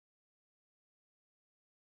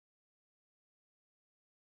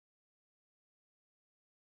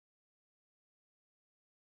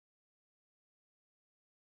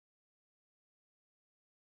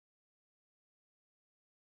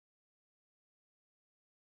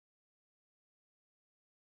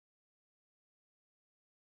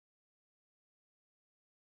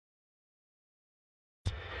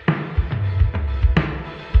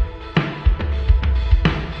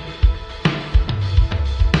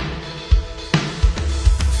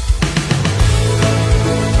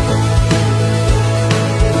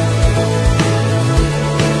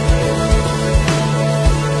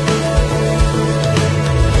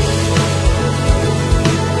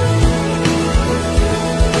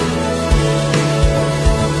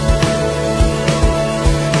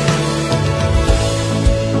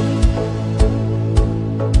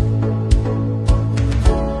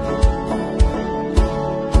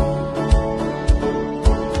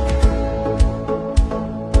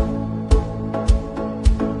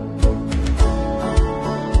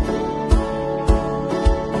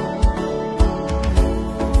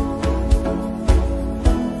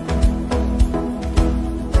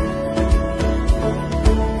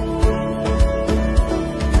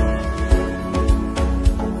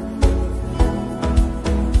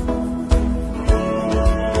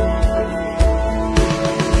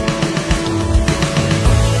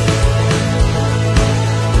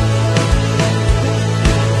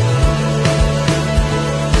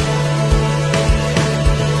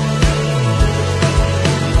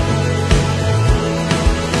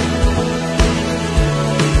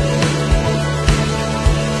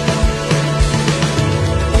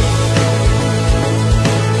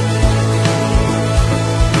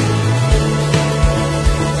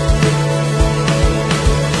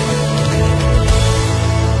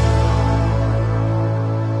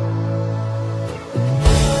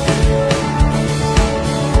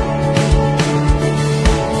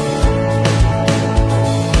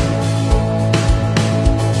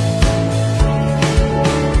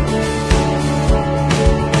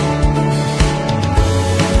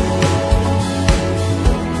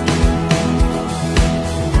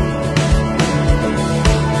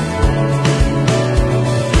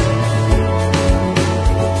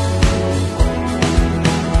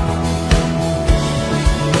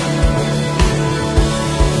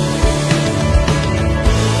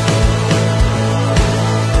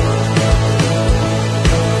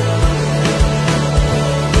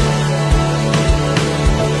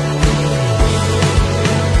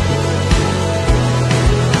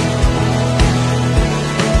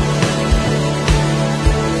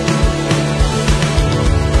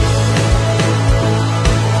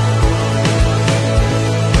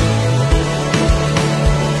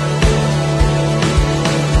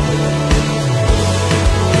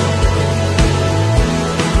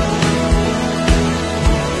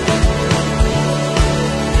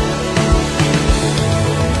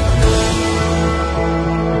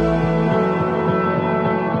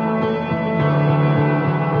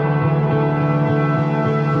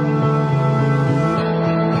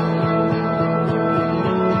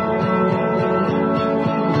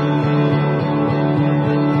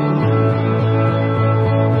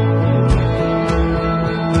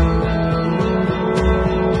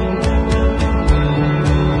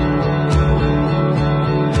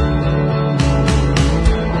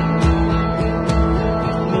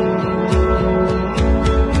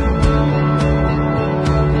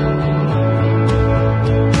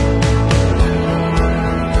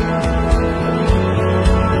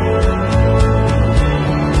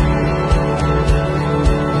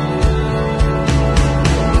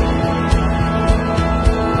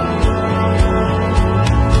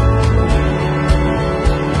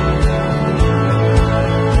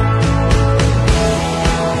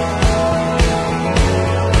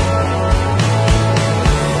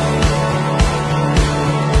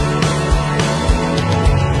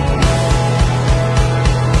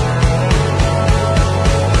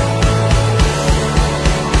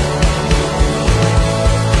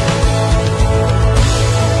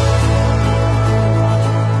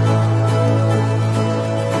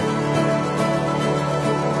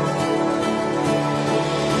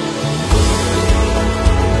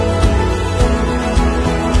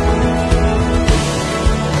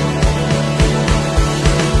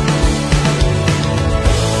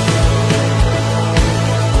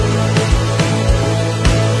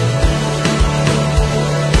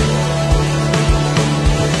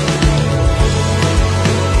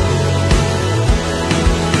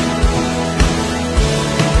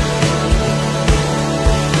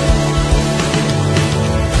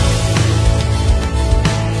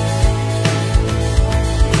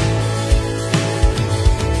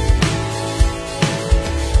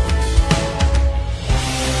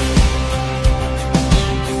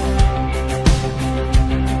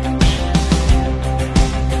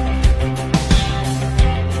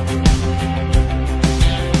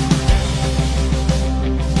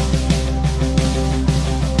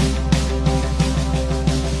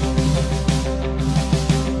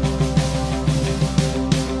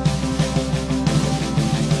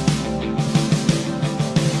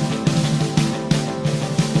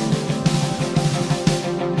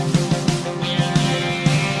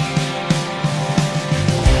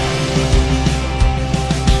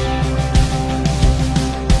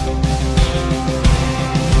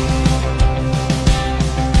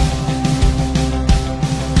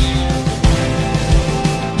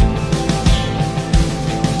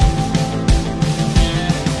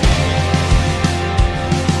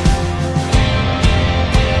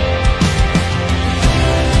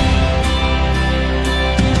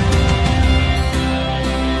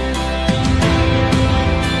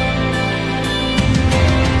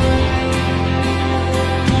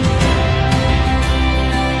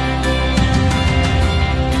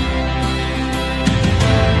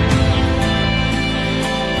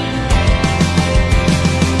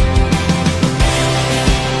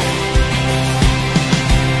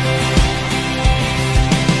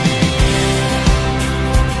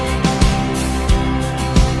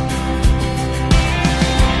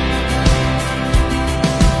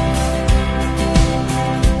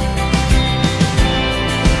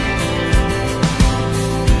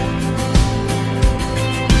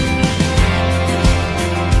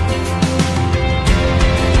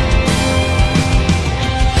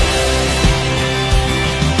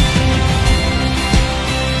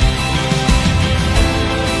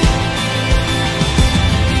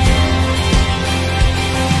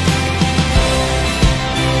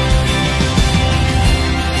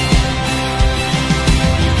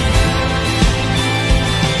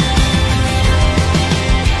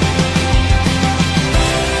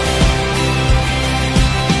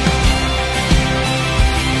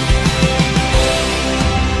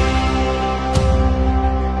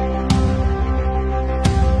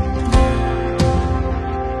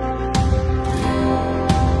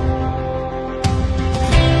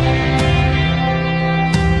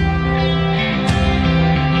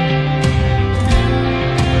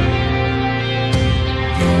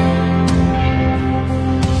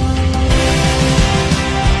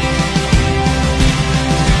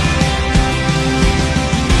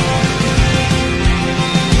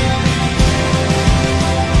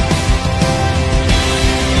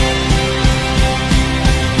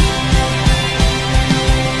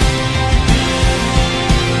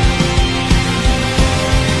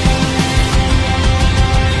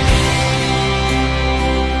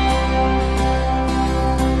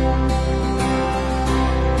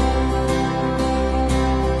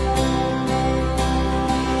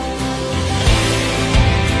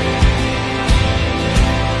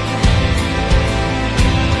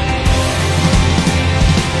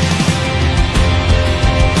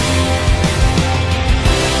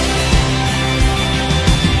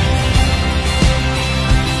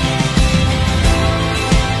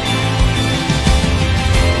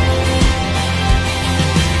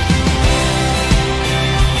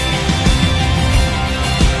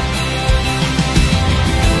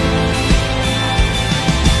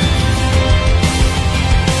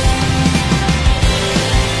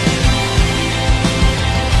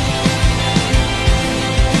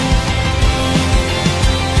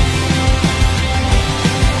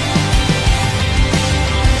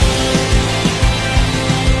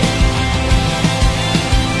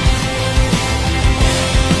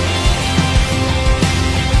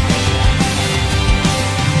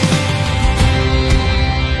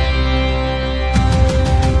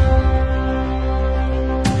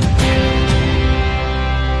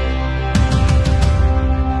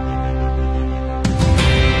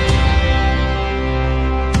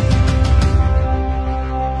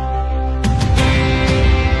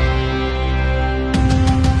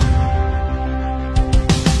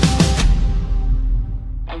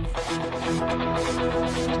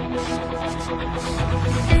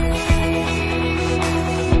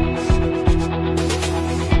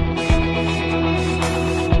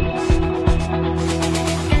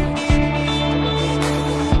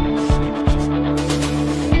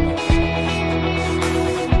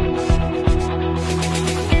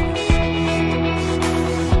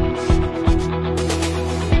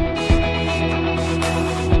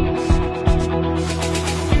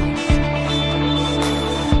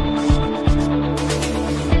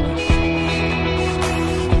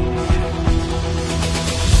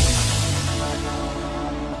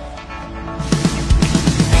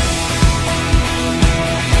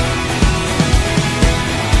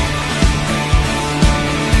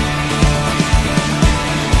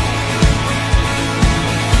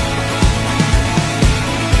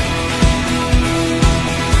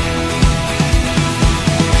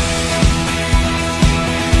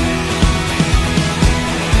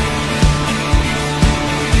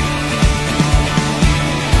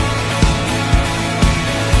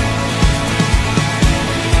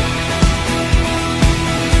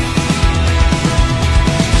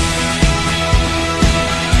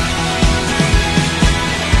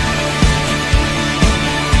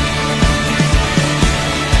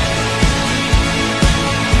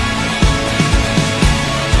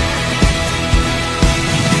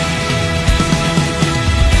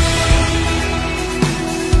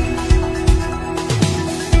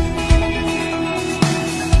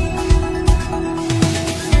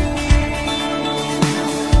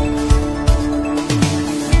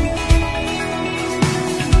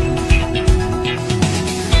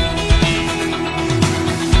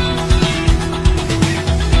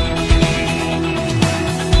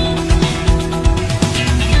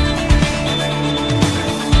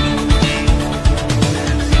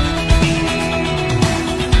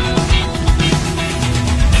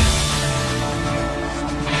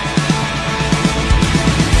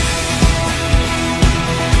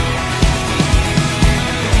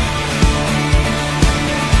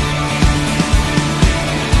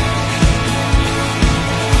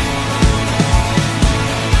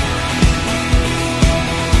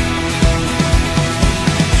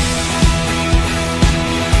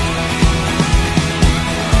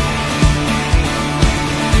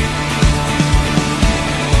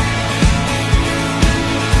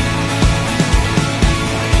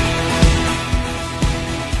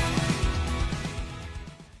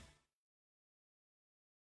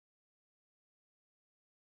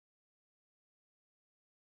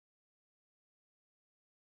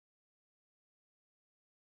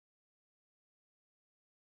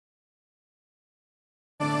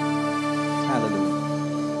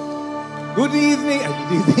Good evening,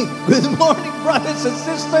 good morning, brothers and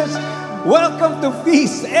sisters. Welcome to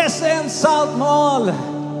Feast SM Southmall.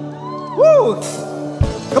 Woo!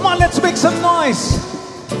 Come on, let's make some noise.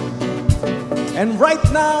 And right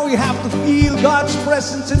now, we have to feel God's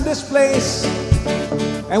presence in this place.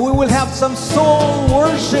 And we will have some soul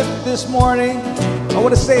worship this morning. I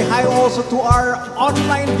want to say hi also to our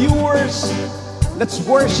online viewers. Let's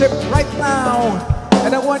worship right now.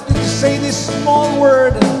 And I want you to say this small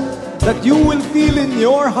word that you will feel in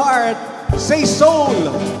your heart. Say soul.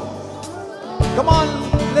 Come on,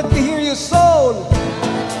 let me hear your soul.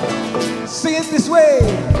 Say it this way.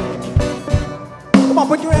 Come on,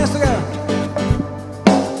 put your hands together.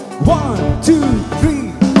 1, 2,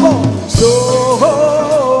 3, 4. Soul.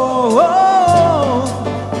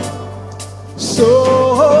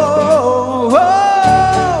 Soul.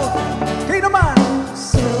 Kayo naman.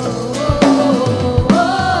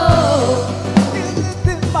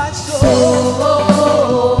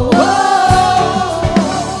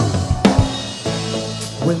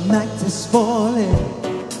 When night is falling,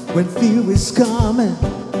 when fear is coming,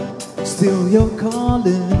 still you're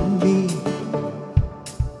calling me.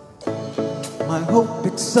 My hope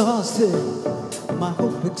exhausted,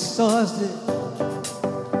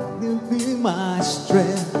 you'll be my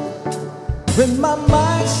strength. When my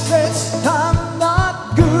mind says I'm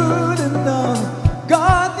not good enough,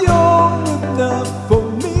 God, you're enough for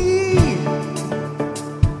me.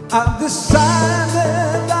 I've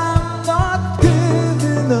decided I'm not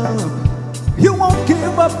giving up. You won't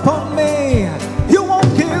give up on me. You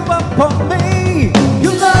won't give up on me.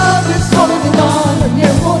 Your love is holding on and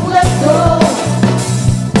you won't let go.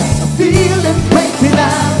 I feel it breaking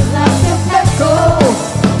out and I can't let go.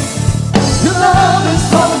 Your love is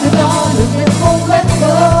holding on and you won't let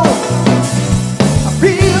go. I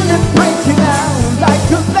feel it breaking out and I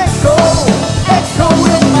could let go. Echo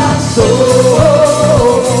in my soul.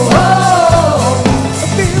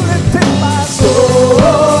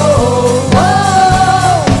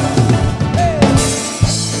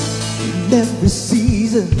 every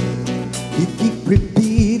season you keep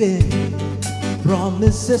repeating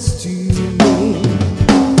promises to me.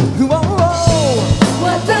 Whoa,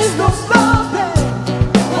 well, there's no stopping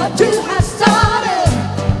what you have started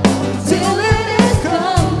till it is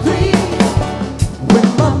complete. When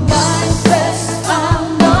my mind says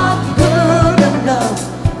I'm not good enough,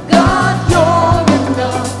 God, you're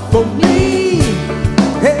enough for me.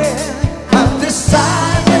 Hey, I've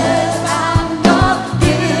decided I'm not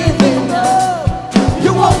giving up.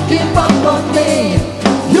 You won't give up on me.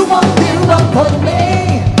 You won't give up on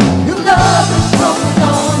me. Your love is strong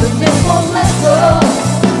on and it won't let go.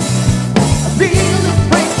 I feel it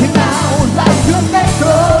breaking out like an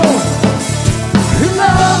echo. Your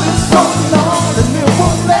love is strong on and it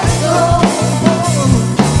won't let go.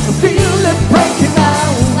 I feel it breaking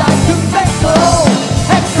out like an echo.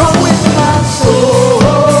 Echo in my soul.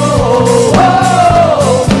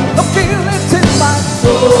 I feel it in my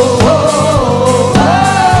soul.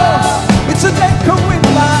 It's an echo in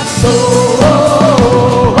my soul.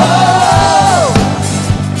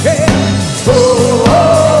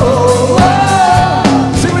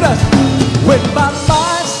 Sing with us. When my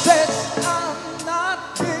mind says I'm not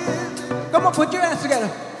giving. Come on, put your hands together.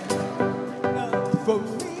 For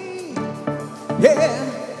me, yeah,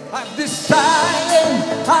 I've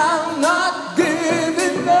decided I'm not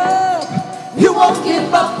giving up. You won't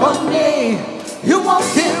give up on me. You won't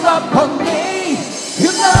give up on me.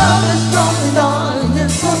 Your love is strong on, it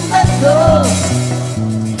won't let go.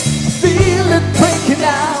 Feel it breaking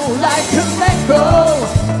out like an echo.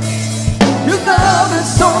 Your love is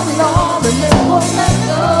strong on, and it won't let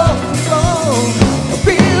go.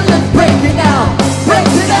 Feel it breaking out, break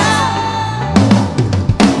it out.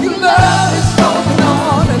 Your love is strong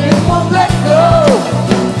on, and it won't let go.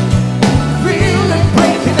 Feel it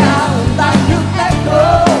breaking out like an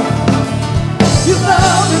echo. Your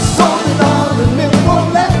love is strong on, and it won't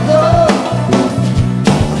let go.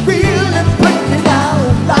 Feel it breaking out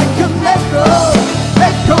like an echo.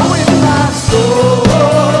 Echo in my soul.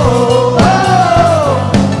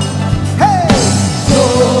 Hey,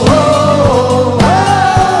 soul.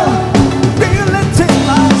 Feel it in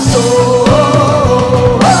my soul.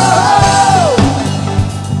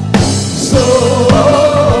 Soul.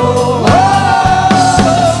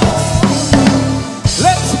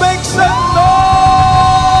 Let's make some noise.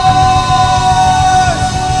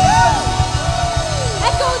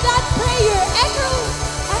 Echo that prayer.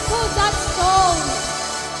 Echo that song.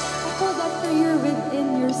 Echo that prayer within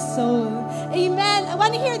your soul. Amen. I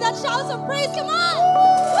want to hear that shouts of praise. Come on.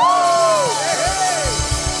 Woo!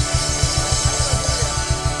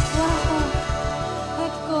 Wow.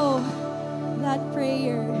 Echo that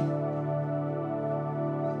prayer.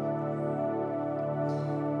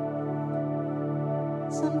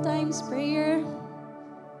 Sometimes prayer,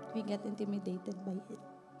 we get intimidated by it.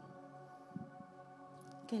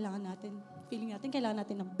 Feeling natin, kailangan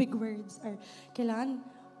natin ng big words or kailangan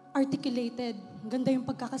articulated. Ganda yung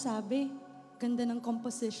pagkakasabi. Ganda ng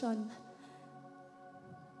composition.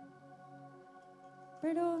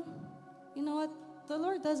 Pero, you know what? The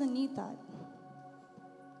Lord doesn't need that.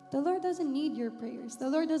 The Lord doesn't need your prayers. The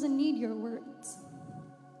Lord doesn't need your words.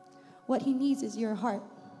 What He needs is your heart.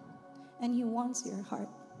 And He wants your heart.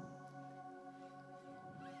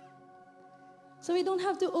 So we don't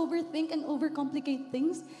have to overthink and overcomplicate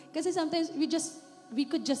things. Kasi sometimes we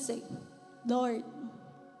could just say, Lord,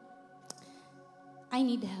 I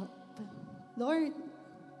need help. Lord,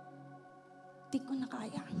 di ko na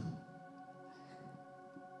kaya.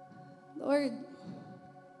 Lord,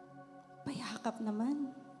 payakap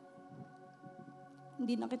naman.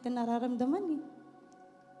 Hindi na kita nararamdaman eh.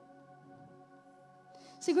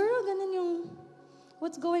 Siguro ganun yung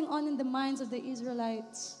what's going on in the minds of the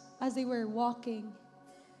Israelites as they were walking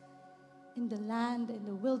in the land, in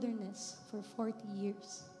the wilderness for 40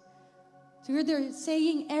 years. So they're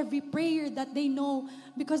saying every prayer that they know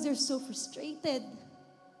because they're so frustrated,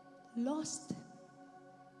 lost,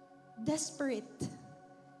 desperate.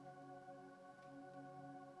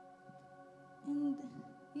 And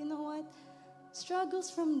you know what? Struggles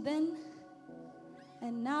from then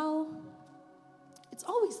and now, it's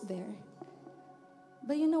always there.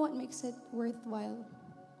 But you know what makes it worthwhile?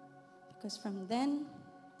 Because from then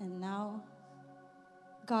and now,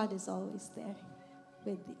 God is always there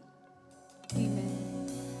with you. Amen.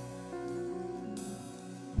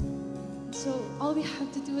 So all we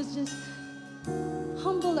have to do is just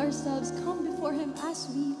humble ourselves, come before Him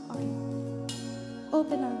as we are.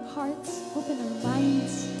 Open our hearts, open our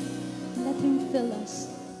minds, and let Him fill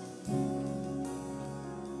us.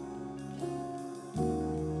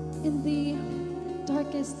 In the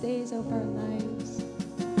darkest days of our lives,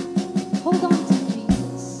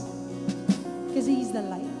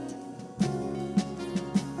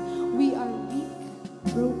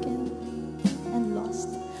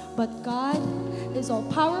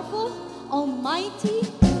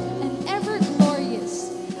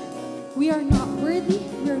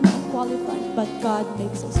 qualified, but God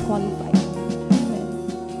makes us qualified. Amen.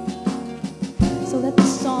 So let the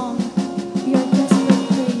song be our desperate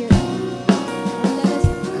prayer. And let us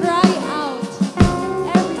cry out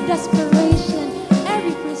every desperation,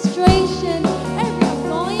 every frustration, every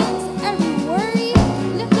annoyance, every worry.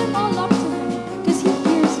 Lift them all up to Him, because He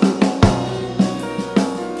hears you.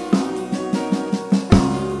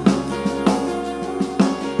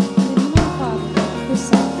 In the name of the Father, the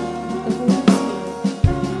Son, and the Holy Spirit.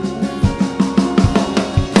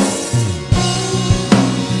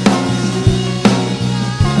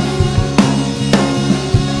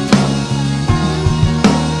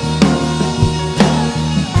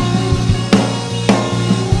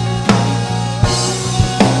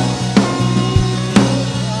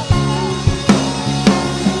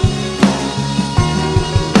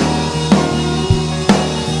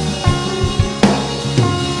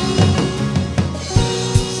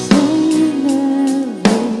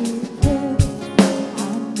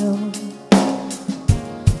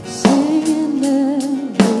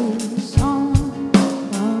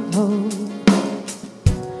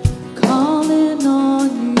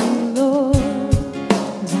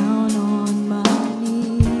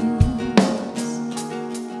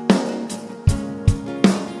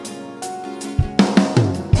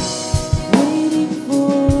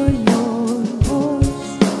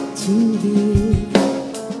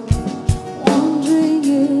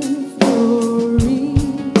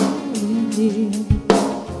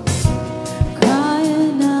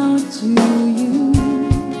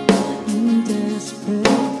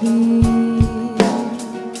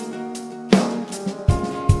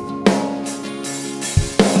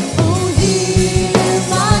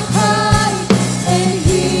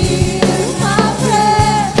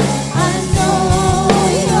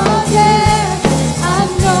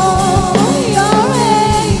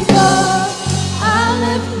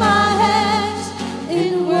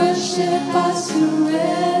 I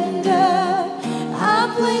surrender. I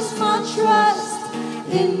place my trust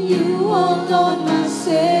in you, oh Lord, my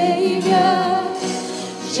Savior.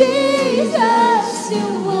 Jesus, you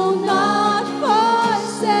will not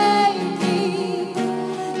forsake me.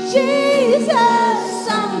 Jesus,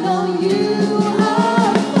 I know you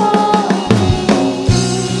are for me.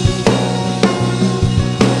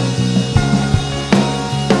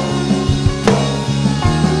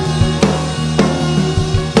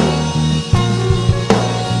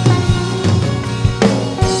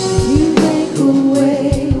 You make a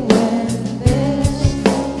way when there's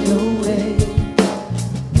no way.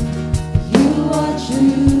 You are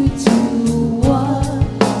true.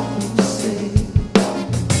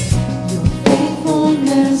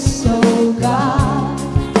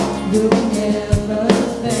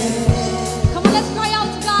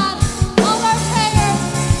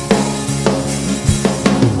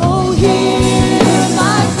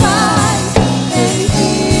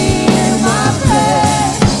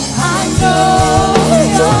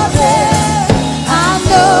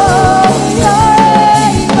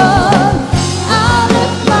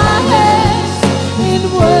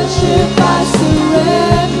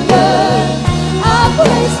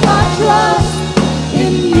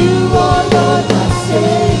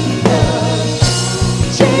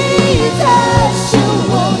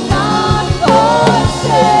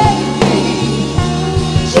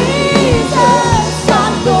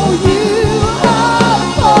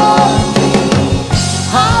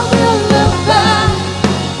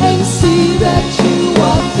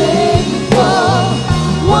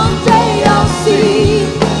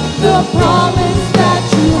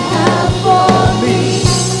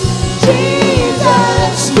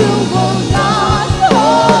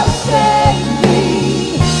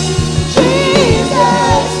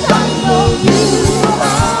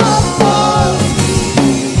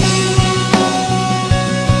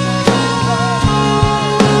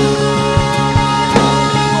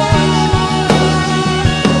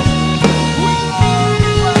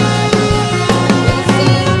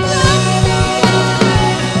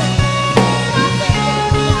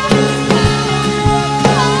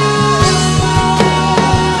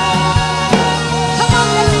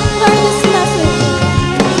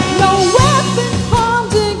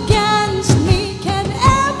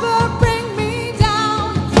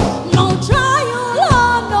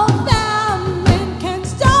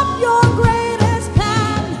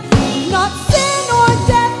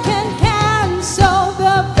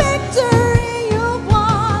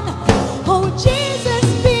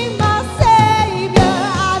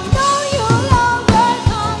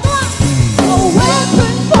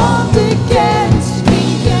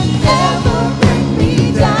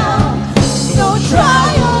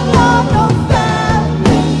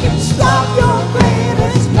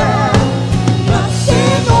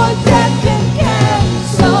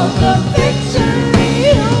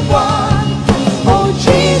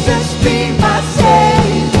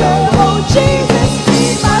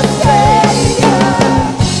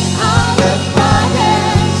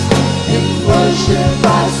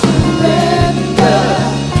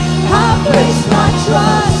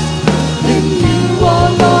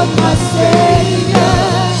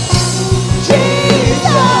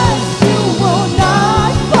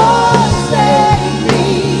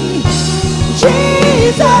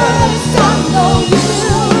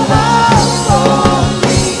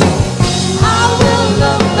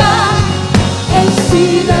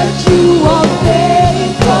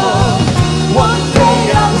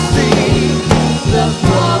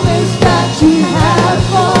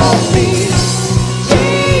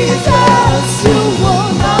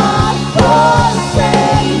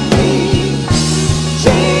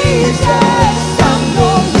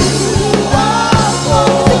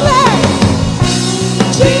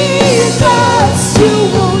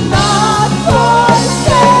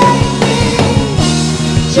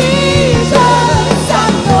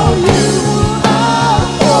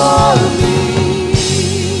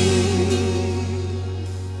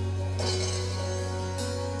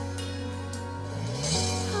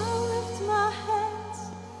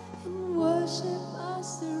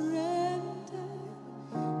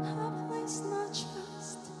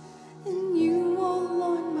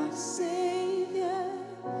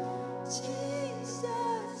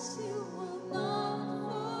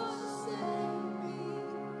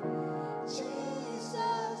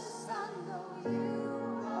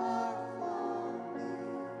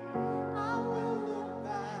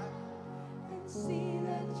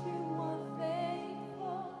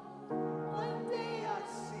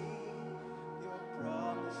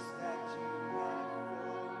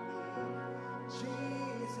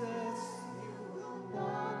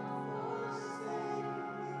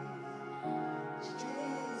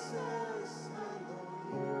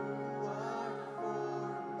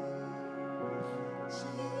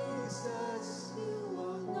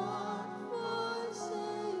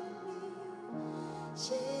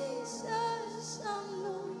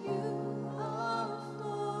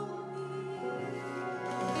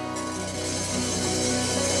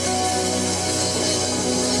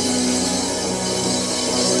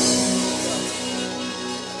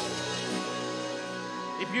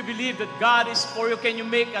 that God is for you, can you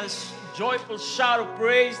make a joyful shout of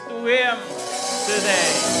praise to Him today?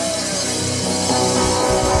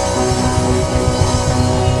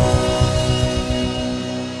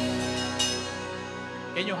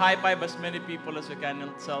 Can you high five as many people as you can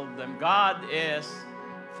and tell them, God is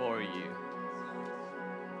for you.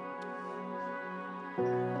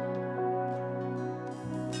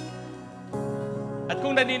 At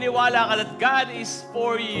kung naniniwala ka that God is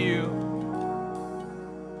for you,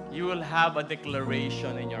 you will have a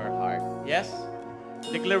declaration in your heart. Yes?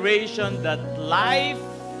 Declaration that life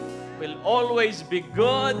will always be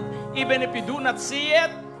good, even if you do not see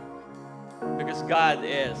it, because God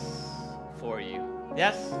is for you.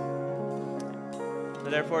 Yes?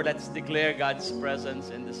 So therefore, let's declare God's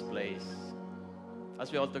presence in this place.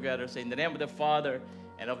 As we all together say, in the name of the Father,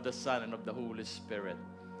 and of the Son, and of the Holy Spirit.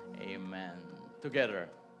 Amen. Together,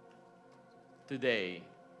 today,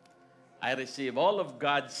 I receive all of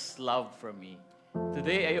God's love from me.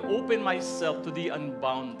 Today, I open myself to the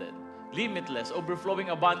unbounded, limitless, overflowing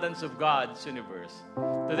abundance of God's universe.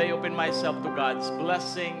 Today, I open myself to God's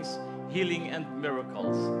blessings, healing, and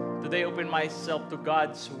miracles. Today, I open myself to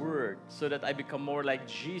God's word so that I become more like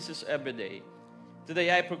Jesus every day.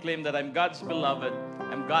 Today, I proclaim that I'm God's beloved,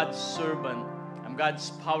 I'm God's servant, I'm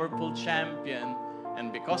God's powerful champion,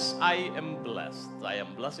 and because I am blessed, I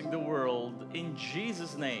am blessing the world in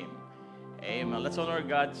Jesus' name. Amen. Let's honor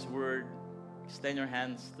God's word. Extend your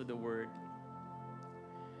hands to the word.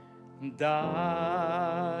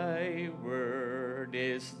 Thy word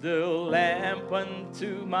is the lamp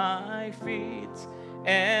unto my feet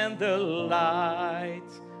and the light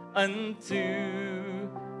unto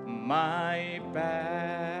my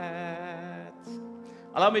path.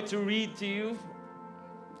 Allow me to read to you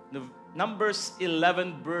Numbers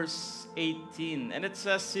 11 verse 18. And it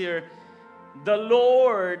says here, the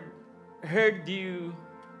Lord heard you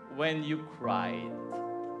when you cried.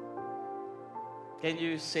 Can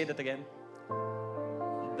you say that again?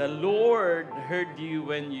 The Lord heard you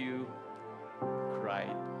when you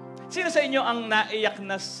cried. Sino sa inyo ang naiyak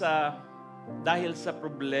na dahil sa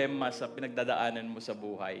problema sa pinagdadaanan mo sa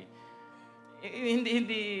buhay?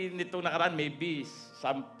 Hindi nitong nakaraan, maybe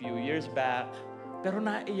some few years back. Pero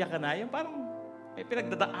naiyak ka na, yung parang may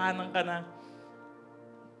pinagdadaanan ka na.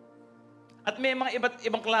 At may mga iba't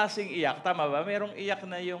ibang klaseng iyak, tama ba? Merong iyak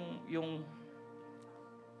na yung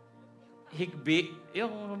higbi,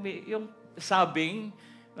 yung sabing,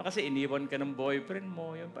 no, kasi iniwan ka ng boyfriend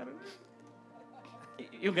mo, yung parang,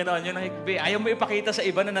 yung gano'n, yung higbi. Ayaw mo ipakita sa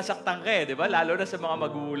iba na nasaktan ka di ba? Lalo na sa mga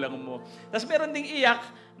magulang mo. Tapos meron ding iyak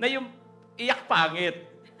na yung iyak pangit,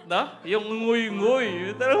 no? Yung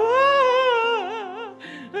nguy-nguy.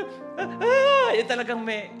 Yung talagang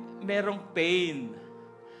merong pain.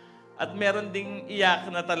 At meron ding iyak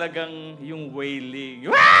na talagang yung wailing.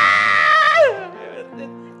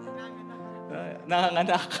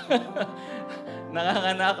 Nanganganak.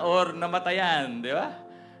 Nanganganak or namatayan, di ba?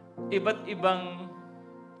 Iba't ibang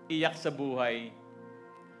iyak sa buhay.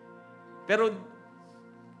 Pero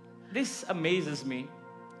this amazes me.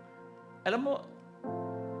 Alam mo,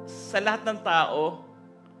 sa lahat ng tao,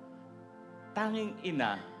 tanging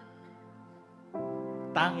ina.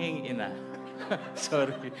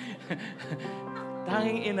 Sorry.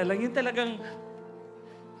 Tanging ina lang. Yung talagang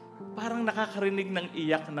parang nakakarinig ng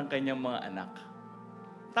iyak ng kanyang mga anak.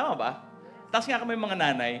 Tama ba? Tapos nga kami mga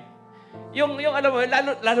nanay. Yung alam mo,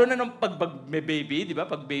 lalo na nung pag may baby, di ba?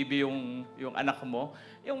 Pag baby yung anak mo.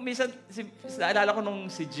 Yung minsan, naalala ko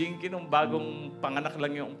nung si Jinky, nung bagong panganak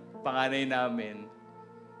lang yung panganay namin.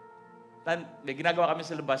 May ginagawa kami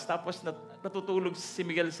sa labas, tapos natutulog si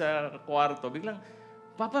Miguel sa kwarto. Biglang,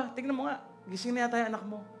 Papa, tingnan mo nga, gising na yata yung anak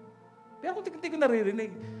mo. Pero ako hindi ko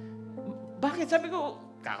naririnig. Bakit? Sabi ko,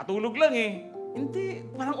 kakatulog lang eh. Hindi,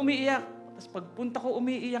 parang umiiyak. Tapos pagpunta ko,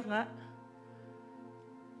 umiiyak nga.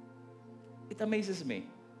 It amazes me.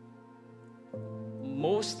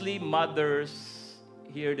 Mostly mothers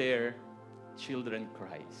hear their children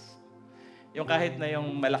cries. Yung kahit na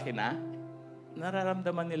yung malaki na,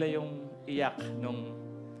 nararamdaman nila yung iyak nung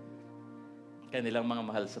kanilang mga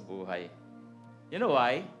mahal sa buhay. You know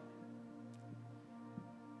why?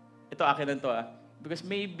 Ito akin na ito Because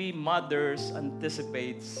maybe mothers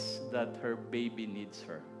anticipates that her baby needs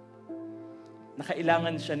her.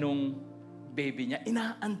 Nakailangan siya nung baby niya.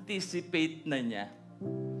 Ina-anticipate na niya.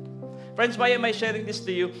 Friends, why am I sharing this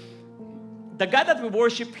to you? The God that we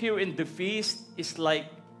worship here in the feast is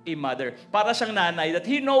like a mother. Para siyang nanay that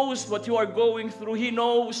He knows what you are going through. He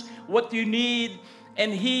knows what you need.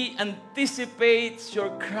 And He anticipates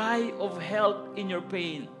your cry of help in your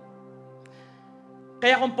pain.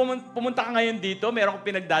 Kaya kung pumunta ka ngayon dito, meron kang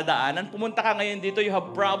pinagdadaanan, pumunta ka ngayon dito, you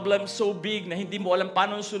have problems so big na hindi mo alam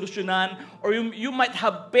paano solusyonan, or you might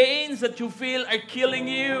have pains that you feel are killing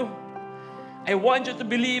you. I want you to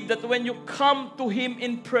believe that when you come to Him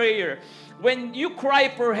in prayer, when you cry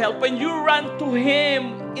for help, when you run to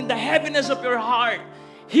Him in the heaviness of your heart,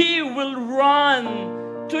 He will run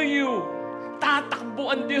to you. Tatakbo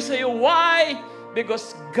ang Diyos sa iyo. Why?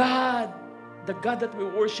 Because God, the God that we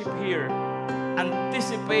worship here,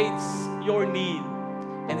 anticipates your need,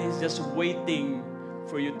 and He's just waiting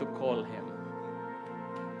for you to call Him.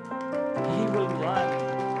 He will run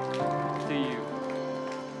to you.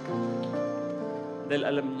 Dahil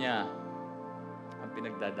alam niya ang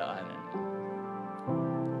pinagdadaanan.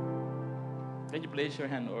 Can you place your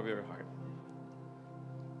hand over your heart?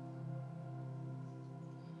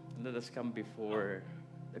 Let us come before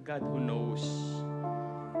the God who knows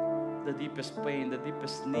the deepest pain, the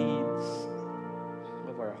deepest needs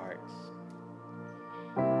of our hearts.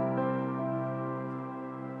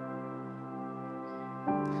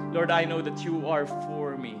 Lord, I know that you are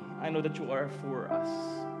for me. I know that you are for us.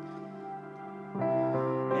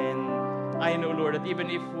 And I know, Lord, that even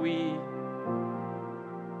if we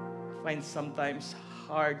find sometimes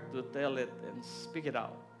hard to tell it and speak it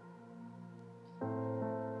out,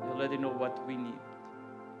 you already know what we need.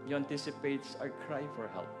 You anticipate our cry for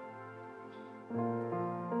help.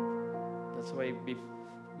 That's why we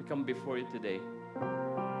come before you today.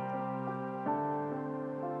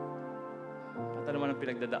 At ano man ang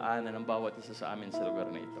pinagdadaanan ng bawat isa sa amin sa lugar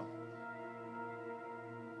na ito.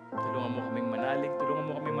 Tulungan mo kaming manalig,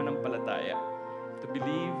 tulungan mo kaming manampalataya to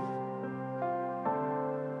believe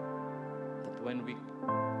that when we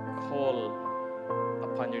call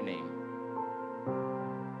upon your name,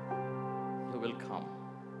 you will come.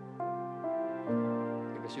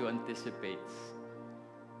 Because you anticipate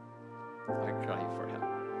our cry for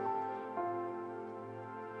help.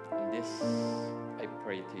 And this I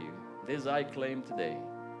pray to you. This I claim today.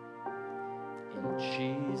 In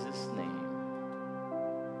Jesus' name.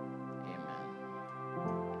 Amen.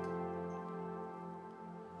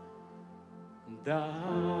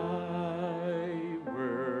 Thy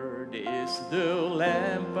word is the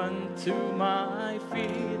lamp unto my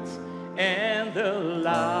feet and the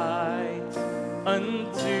light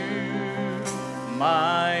unto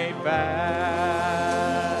my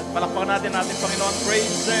path. Palakpakan natin Panginoon.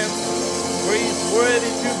 Praise Him. For He's worthy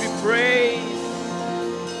to be praised.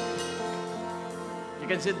 You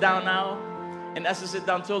can sit down now. And as you sit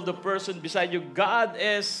down, tell the person beside you, God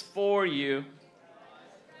is for you.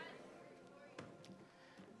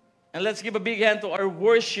 And let's give a big hand to our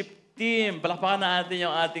worship team. Palakpakan natin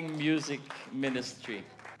yung ating music ministry.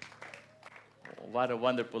 What a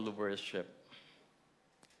wonderful worship.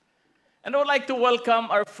 And I would like to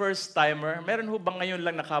welcome our first-timer. Meron ho ba ngayon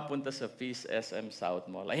lang nakapunta sa Feast SM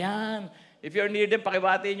Southmall? Ayan. If you're near them,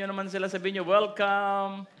 pakibati nyo naman sila. Sabihin nyo,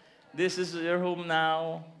 welcome. This is your home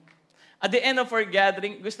now. At the end of our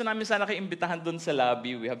gathering, gusto namin sana kayo imbitahan dun sa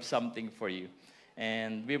lobby. We have something for you.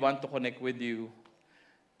 And we want to connect with you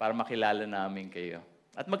para makilala namin kayo.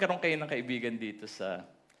 At magkaroon kayo ng kaibigan dito sa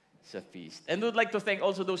feast. And we would like to thank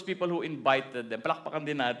also those people who invited them. Palakpakan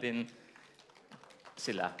din natin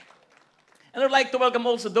sila. And I'd like to welcome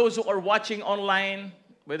also those who are watching online,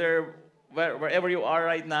 wherever you are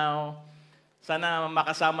right now. Sana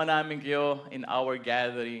makasama namin kayo in our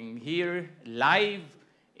gathering here, live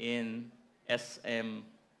in SM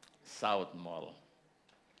Southmall.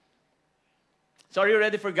 So are you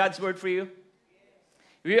ready for God's word for you?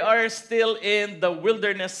 We are still in the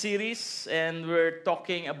Wilderness series, and we're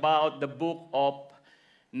talking about the book of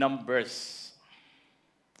Numbers.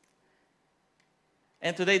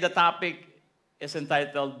 And today the topic is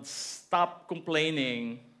entitled, Stop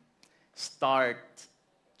Complaining, Start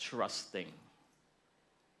Trusting.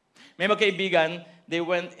 May magkaibigan, they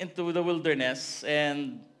went into the wilderness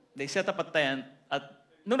and they set up a tent. At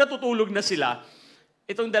nung natutulog na sila,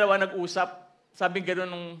 itong dalawa nag-usap. Sabi gano'n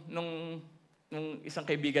nung isang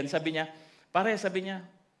kaibigan, sabi niya,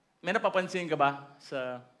 may napapansin ka ba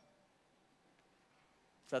sa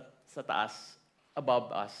taas, above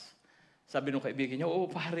us? Sabi nung kaibigan niya, oo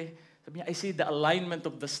pare. Sabi niya, I see the alignment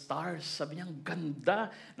of the stars. Sabi niya, ang ganda.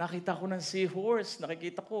 Nakita ko ng seahorse.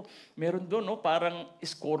 Nakikita ko, meron doon, no? Parang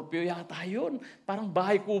Scorpio yata yun. Parang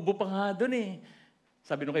bahay kubo pa nga doon eh.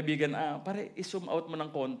 Sabi nung kaibigan, pare, i-zoom out mo ng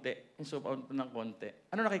konti. I-zoom out mo ng konti.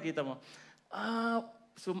 Ano nakikita mo?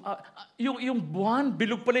 Zoom out. Yung buwan,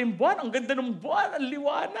 bilog pala yung buwan. Ang ganda ng buwan, ang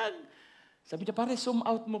liwanag. Sabi niya, pare, zoom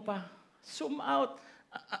out mo pa. Zoom out.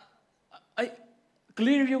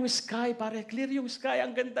 Clear yung sky, pare. Clear yung sky.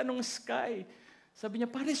 Ang ganda ng sky. Sabi niya,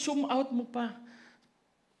 pare, zoom out mo pa.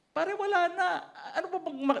 Pare, wala na. Ano ba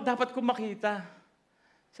bang dapat kong makita?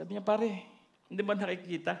 Sabi niya, pare, hindi ba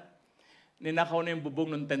nakikita? Ninakaw na yung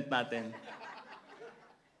bubong ng tent natin.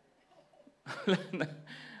 Wala na.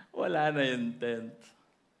 Wala na yung tent.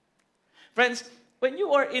 Friends, when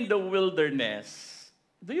you are in the wilderness,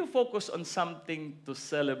 do you focus on something to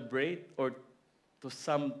celebrate or to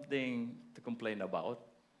something to complain about?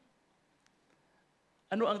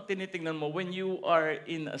 Ano ang tinitingnan mo when you are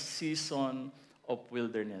in a season of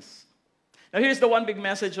wilderness? Now, here's the one big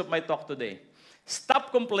message of my talk today.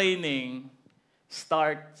 Stop complaining,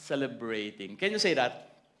 start celebrating. Can you say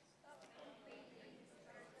that?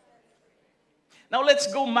 Now,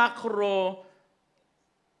 let's go macro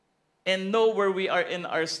and know where we are in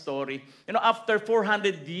our story. You know, after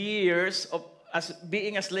 400 years of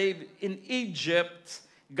being a slave in Egypt,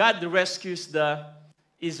 God rescues the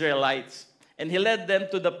Israelites. And He led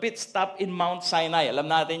them to the pit stop in Mount Sinai. Alam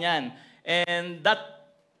natin yan. And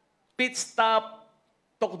that pit stop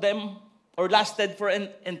took them or lasted for an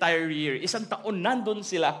entire year. Isang taon nandun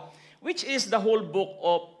sila, which is the whole book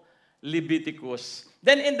of Leviticus.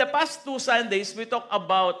 Then in the past 2 Sundays, we talk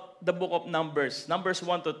about the book of Numbers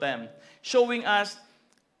 1 to 10, showing us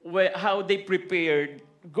how they prepared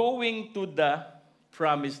going to the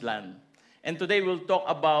promised land. And today we'll talk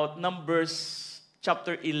about Numbers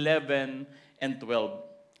chapter 11 and 12.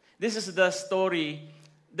 This is the story,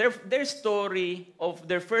 their story of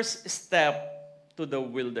their first step to the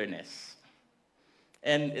wilderness.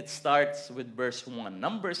 And it starts with verse 1.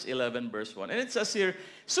 Numbers 11, verse 1. And it says here,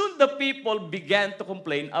 soon the people began to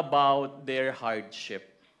complain about their hardship.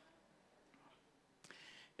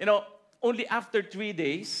 You know, only after 3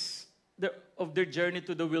 days of their journey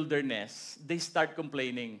to the wilderness, they start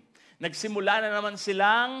complaining. Nagsimula na naman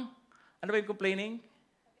silang, ano ba yung complaining?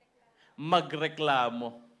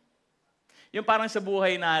 Magreklamo. Yung parang sa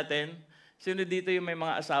buhay natin, sino dito yung may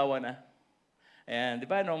mga asawa na? Ayan, di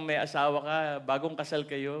ba, nung may asawa ka, bagong kasal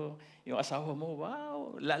kayo, yung asawa mo,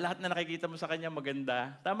 wow, lahat na nakikita mo sa kanya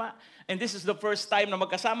maganda. Tama? And this is the first time na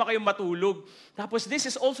magkasama kayong matulog. Tapos this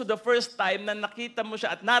is also the first time na nakita mo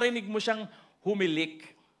siya at narinig mo siyang humilik.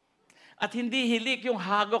 At hindi hilik yung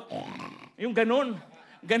hagok, yung ganun.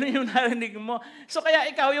 Ganun yung narinig mo. So kaya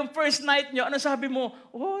ikaw, yung first night nyo, ano sabi mo?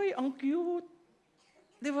 Oy, ang cute.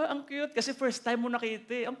 Di ba? Ang cute. Kasi first time mo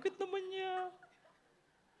nakita. Ang cute naman niya.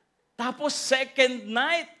 Tapos second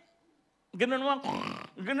night, ganun naman.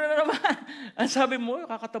 Ganun na naman. Ang sabi mo,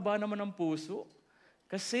 kakataba naman ng puso.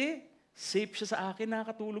 Kasi safe siya sa akin,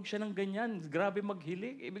 nakakatulog siya ng ganyan. Grabe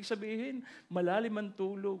maghilig. Ibig sabihin, malalim ang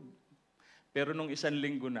tulog. Pero nung 1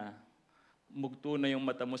 linggo na, mugto na yung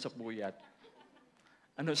mata mo sa puyat.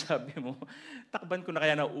 Ano sabi mo? Takban ko na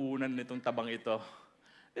kaya nauunan nitong tabang ito.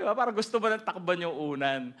 Di ba? Parang gusto mo ng takban yung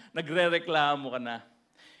unan. Nagre-reklamo ka na.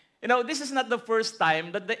 You know, this is not the first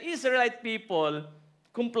time that the Israelite people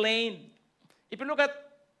complained. If you look at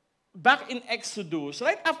back in Exodus,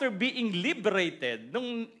 right after being liberated,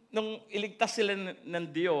 nung iligtas sila ng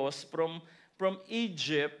Diyos from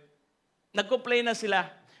Egypt, nag-complain na sila.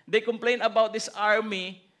 They complain about this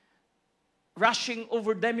army rushing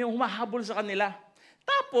over them, yung humahabol sa kanila.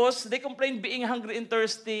 Tapos, they complain being hungry and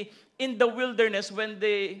thirsty in the wilderness when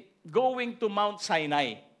they going to Mount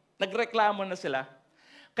Sinai. Nagreklamo na sila.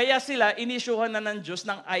 Kaya sila, inisyuhan na ng Diyos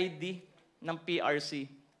ng ID, ng PRC.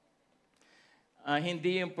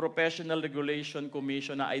 Hindi yung Professional Regulation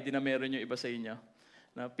Commission na ID na meron yung iba sa inyo.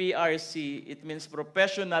 Na PRC, it means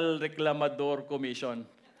Professional Reclamador Commission.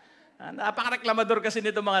 Napaka-reklamador kasi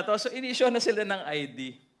nito mga to. So, inisyuhan na sila ng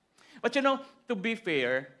ID. But you know, to be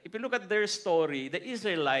fair, if you look at their story, the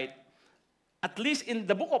Israelite, at least in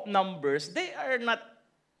the book of Numbers, they are not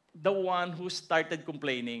the one who started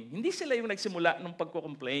complaining. Hindi sila yung nagsimula ng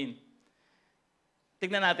pagko-complain.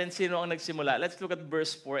 Tignan natin sino ang nagsimula. Let's look at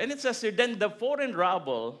verse 4. And it says here, then the foreign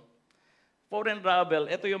rabble,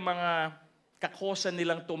 ito yung mga kakosan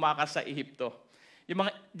nilang tumakas sa Ehipto.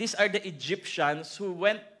 These are the Egyptians who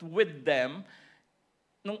went with them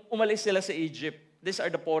nung umalis sila sa Egypt. These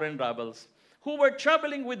are the foreign rebels who were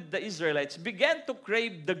traveling with the Israelites, began to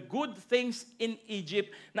crave the good things in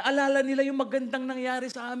Egypt. Naalala nila yung magandang nangyari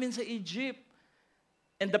sa amin sa Egypt.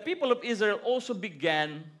 And the people of Israel also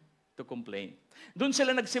began to complain. Doon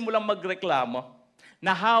sila nagsimulang magreklamo.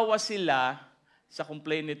 Nahawa sila sa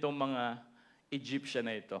complaint nitong mga Egyptian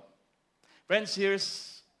na ito. Friends,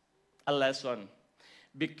 here's a lesson.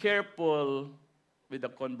 Be careful with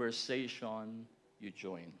the conversation you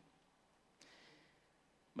join.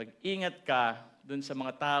 Mag-ingat ka dun sa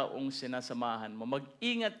mga taong sinasamahan mo.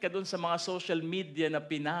 Mag-ingat ka dun sa mga social media na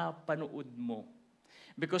pinapanood mo.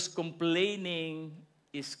 Because complaining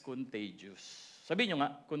is contagious. Sabihin nyo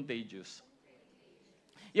nga, contagious.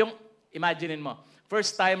 Yung, imaginein mo,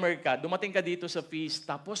 first timer ka, dumating ka dito sa feast,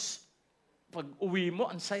 tapos pag uwi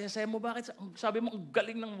mo, ang saya-saya mo. Bakit? Sabi mo, ang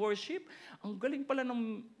galing ng worship. Ang galing pala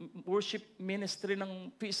ng worship ministry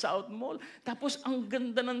ng Peace Southmall. Tapos ang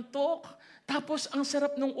ganda ng talk. Tapos ang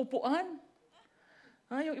sarap ng upuan.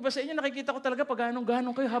 Yung iba sa inyo, nakikita ko talaga pag ganong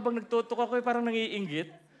kayo habang nagtutok ako, parang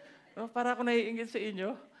nangiinggit. Para ako naiinggit sa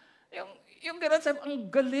inyo. Yung gano'n, sabi,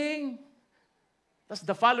 ang galing. Tapos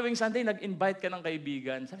the following Sunday, nag-invite ka ng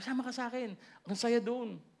kaibigan. Sabi, sama ka sa akin. Ang saya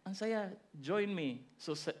doon. Ang saya. Join me.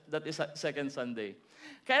 So that is second Sunday.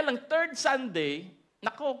 Kaya lang, third Sunday,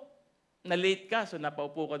 na-late ka. So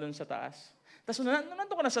napaupo ka doon sa taas. Tapos nung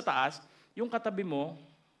nandun ka na sa taas, yung katabi mo,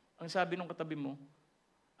 ang sabi ng katabi mo,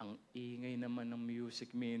 ang ingay naman ng music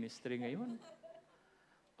ministry ngayon.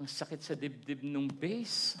 Ang sakit sa dibdib ng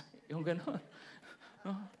bass. Yung gano'n.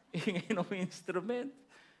 Ingay ng instrument.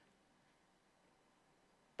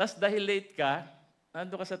 Tapos dahil late ka,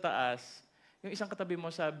 nandun ka sa taas, yung isang katabi mo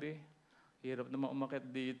sabi, hirap naman umakyat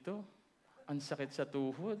dito. Ang sakit sa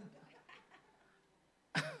tuhod.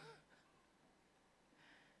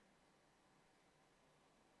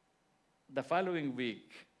 The following week,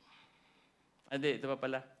 ito pa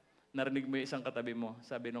pala, narinig mo yung isang katabi mo,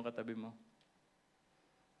 sabi nung katabi mo,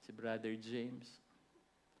 si Brother James,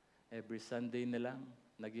 every Sunday na lang,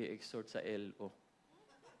 nag-i-exhort sa LO.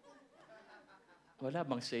 Wala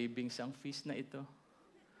bang savings ang fees na ito?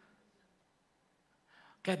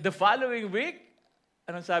 Kaya the following week,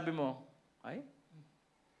 anong sabi mo?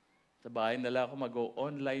 Sa bahay na lang ako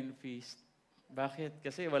mag-online feast. Bakit?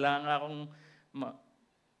 Kasi wala nga akong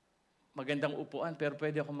magandang upuan, pero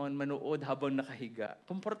pwede ako manood habang nakahiga.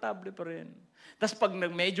 Komportable pa rin. Tapos pag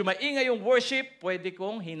medyo maingay yung worship, pwede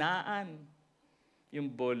kong hinaan yung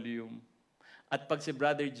volume. At pag si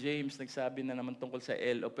Brother James nagsabi na naman tungkol sa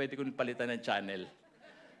LO, pwede kong palitan ng channel.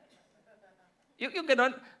 Yung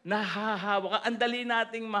ganon, nahahawa ka. Ang dali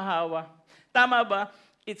nating mahawa. Tama ba?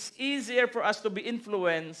 It's easier for us to be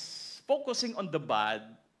influenced focusing on the bad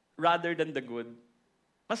rather than the good.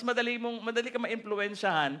 Mas madali ka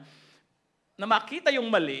ma-influensyahan na makita yung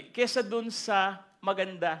mali kesa dun sa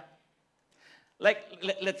maganda. Like,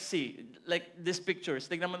 let's see. Like these pictures.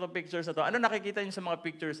 Tignan mo itong pictures na to. Ano nakikita niyo sa mga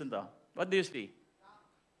pictures na to? What do you see?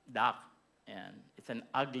 Duck. Ayan. It's an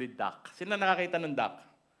ugly duck. Sino nakakita ng duck?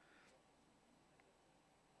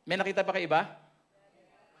 May nakita pa kayo iba?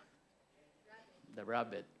 The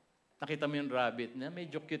rabbit. Nakita mo yung rabbit.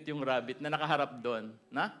 Medyo cute yung rabbit na nakaharap doon.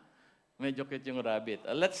 Medyo cute yung rabbit.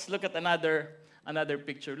 Let's look at another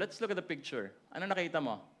picture. Let's look at the picture. Ano nakita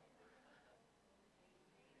mo?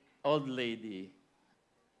 Old lady.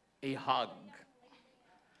 A hug.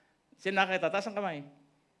 Sino nakita? Taas ang kamay.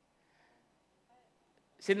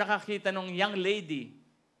 Sino nakakita nung young lady?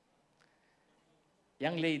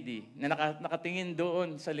 Young lady na nakatingin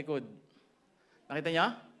doon sa likod. Nakita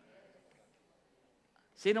niya?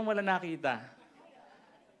 Sinong wala nakita?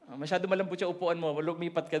 Masyado malambot yung upuan mo.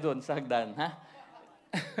 Lumipat ka doon sa hagdan, ha?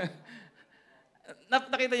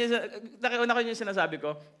 Nakita niyo yung sinasabi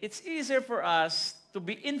ko, it's easier for us to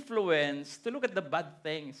be influenced, to look at the bad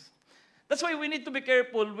things. That's why we need to be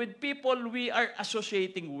careful with people we are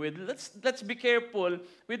associating with. Let's be careful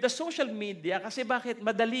with the social media kasi bakit?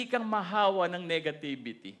 Madali kang mahawa ng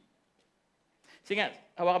negativity. Sige nga,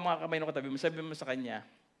 hawakan mga kamay ng katabi mo, sabi mo sa kanya,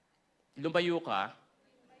 lumayo ka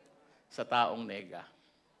sa taong nega.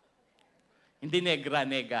 Hindi negra,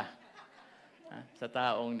 nega. Sa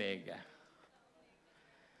taong nega.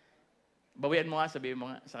 Bawian mo nga, sabihin mo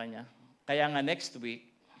nga sa kanya. Kaya nga next week,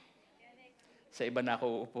 sa iba na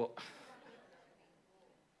ako uupo.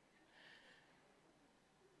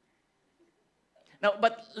 Now,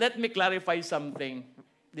 but let me clarify something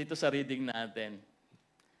dito sa reading natin.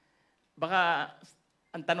 Baka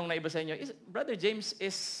ang tanong na iba sa inyo, Brother James,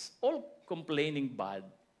 is all complaining bad?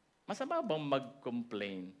 Masama bang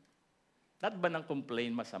mag-complain? Lahat ba ng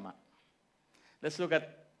complain masama? Let's look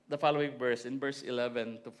at the following verse, in verse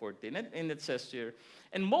 11 to 14. And it says here,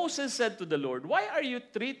 and Moses said to the Lord, why are you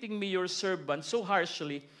treating me, your servant, so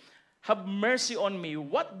harshly? Have mercy on me.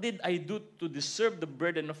 What did I do to deserve the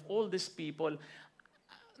burden of all these people?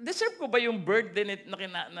 Deserve ko ba yung burden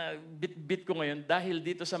na bit-bit ko ngayon dahil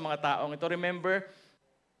dito sa mga taong ito? Remember,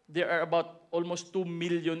 there are about almost 2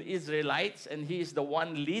 million Israelites and he is the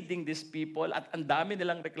one leading these people at ang dami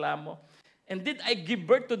nilang reklamo. And did I give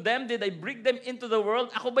birth to them? Did I bring them into the world?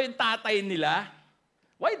 Ako ba yung tatay nila?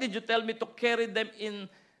 Why did you tell me to carry them in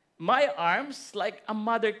my arms like a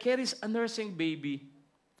mother carries a nursing baby?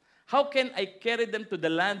 How can I carry them to the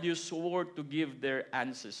land you swore to give their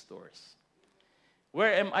ancestors?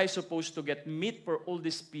 Where am I supposed to get meat for all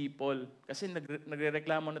these people? Kasi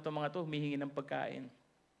nagrereklamo na itong mga to, humihingi ng pagkain.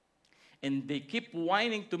 and they keep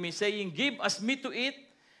whining to me, saying, give us meat to eat.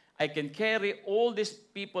 I can carry all these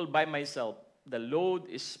people by myself. The load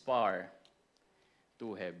is far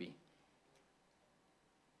too heavy.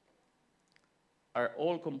 Are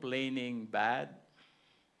all complaining bad?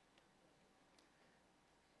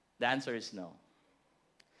 The answer is no.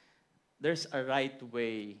 There's a right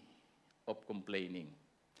way of complaining.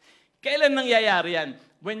 Kailan nangyayari yan?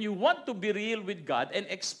 When you want to be real with God and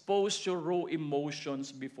expose your raw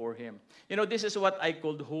emotions before Him. You know, this is what I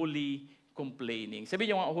called holy complaining.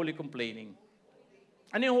 Sabihin niyo nga, holy complaining.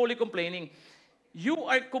 Ano yung holy complaining?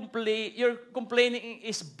 Your complaining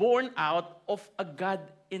is born out of a God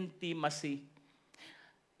intimacy.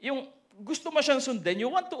 Yung gusto mo siyang sundin, you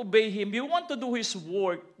want to obey Him, you want to do His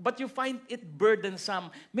work, but you find it burdensome,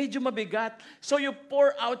 medyo mabigat. So you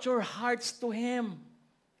pour out your hearts to Him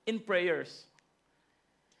in prayers.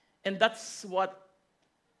 And that's what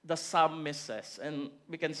the psalmist says. And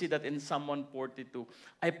we can see that in Psalm 142.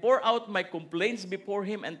 I pour out my complaints before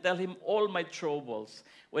Him and tell Him all my troubles.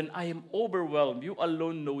 When I am overwhelmed, you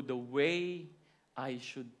alone know the way I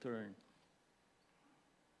should turn.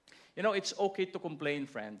 You know, it's okay to complain,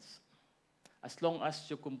 friends, as long as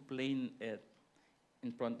you complain it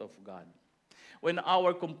in front of God. When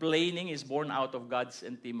our complaining is born out of God's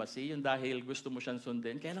intimacy, yung dahil gusto mo siyang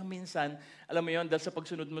sundin, kaya lang minsan, alam mo yun, dahil sa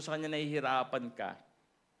pagsunod mo sa Kanya, nahihirapan ka.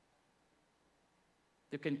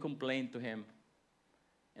 You can complain to Him.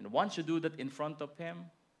 And once you do that in front of Him,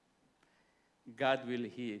 God will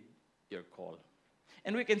heed your call.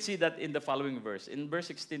 And we can see that in the following verse, in verse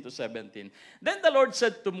 16 to 17. Then the Lord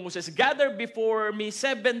said to Moses, gather before me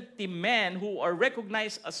 70 men who are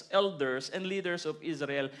recognized as elders and leaders of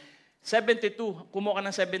Israel. 72, kumuha ka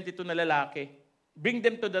ng 72 na lalaki. Bring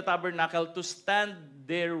them to the tabernacle to stand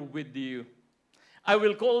there with you. I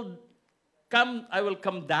will come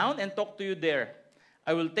down and talk to you there.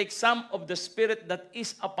 I will take some of the Spirit that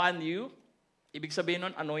is upon you. Ibig sabihin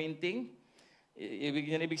nun, anointing.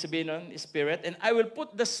 Ibig sabihin nun, Spirit. And I will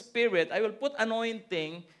put the Spirit, I will put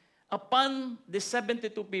anointing upon the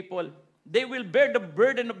 72 people. They will bear the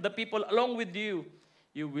burden of the people along with you.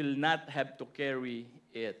 You will not have to carry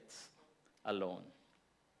it alone.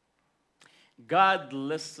 God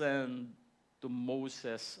listened to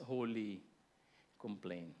Moses' holy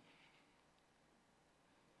complaint.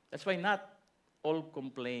 That's why not all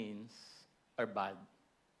complaints are bad.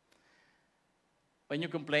 When you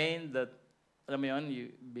complain that, alam mo yun,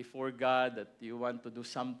 before God, that you want to do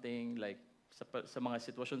something like sa mga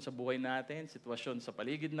sitwasyon sa buhay natin, sitwasyon sa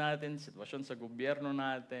paligid natin, sitwasyon sa gobyerno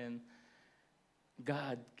natin,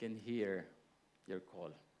 God can hear your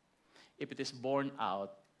call. If it is born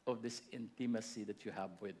out of this intimacy that you have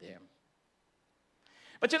with Him.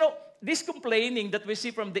 But you know, this complaining that we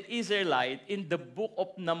see from the Israelite in the book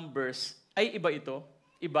of Numbers, ay iba ito?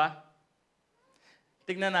 Iba?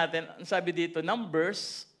 Tingnan natin, ang sabi dito,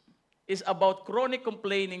 Numbers is about chronic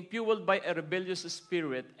complaining fueled by a rebellious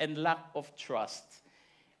spirit and lack of trust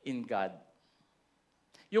in God.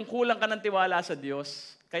 Yung kulang ka ng tiwala sa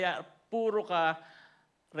Diyos, kaya puro ka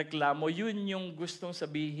reklamo, yun yung gustong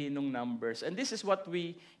sabihin ng Numbers. And this is what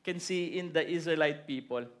we can see in the Israelite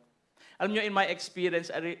people. Alam nyo, in my experience,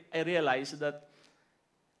 I realized that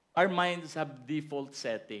our minds have default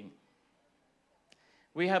setting.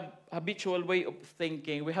 We have habitual way of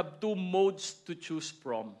thinking. We have two modes to choose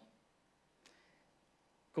from.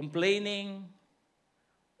 Complaining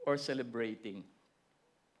or celebrating.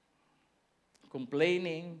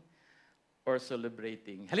 Complaining or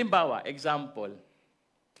celebrating. Halimbawa, example,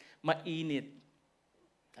 mainit.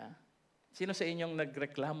 Sino sa inyong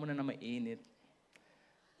nagreklamo na mainit?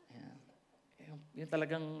 Yung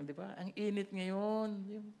talagang, di ba? Ang init ngayon.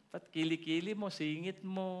 Yung pat kili-kili mo, singit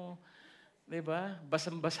mo. Di ba?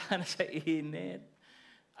 Basang-basa na sa init.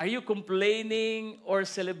 Are you complaining or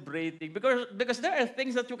celebrating? Because there are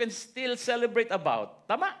things that you can still celebrate about.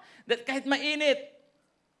 Tama? That kahit mainit.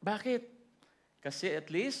 Bakit? Kasi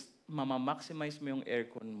at least, mamamaximize mo yung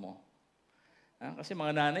aircon mo. Kasi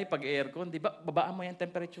mga nanay, pag aircon, di ba, babaan mo yung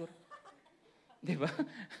temperature. Di ba?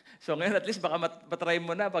 So ngayon, at least baka matry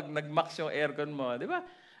mo na pag nag-max yung aircon mo. Di ba?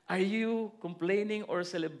 Are you complaining or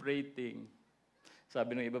celebrating?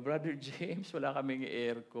 Sabi ng iba, Brother James, wala kaming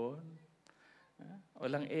aircon.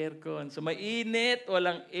 Walang aircon. So mainit,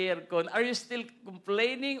 walang aircon. Are you still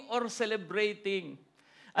complaining or celebrating?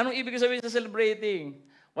 Anong ibig sabihin sa celebrating?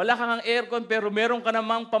 Wala kang aircon pero meron ka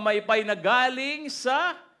namang pamaypay na galing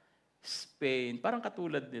sa Spain. Parang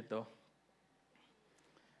katulad nito.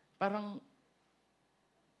 Parang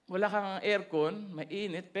wala kang aircon,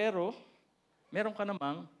 mainit, pero meron ka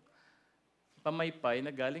namang pamaypay na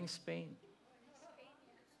galing Spain.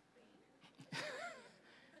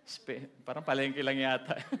 Parang palengke lang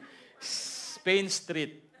yata. Spain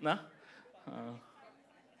Street, na?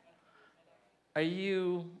 Are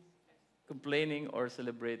you complaining or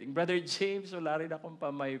celebrating? Brother James, wala rin akong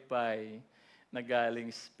pamaypay na galing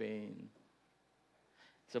Spain.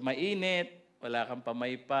 So mainit, wala kang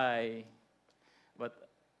pamaypay. But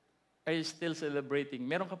are you still celebrating?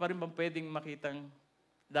 Meron ka pa rin bang pwedeng makitang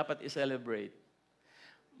dapat i-celebrate?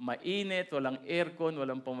 Mainit, walang aircon,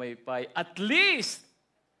 walang pamaypay. At least,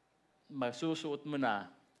 masusuot mo na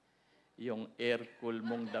yung air-cool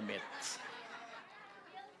mong damit.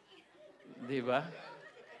 Di ba?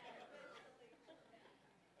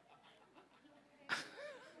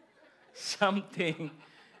 Something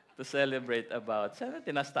to celebrate about. Sana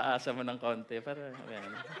tinasta-asa mo ng konti. Para,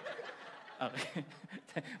 okay.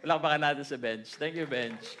 Wala pa ka natin sa bench. Thank you,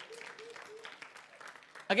 bench.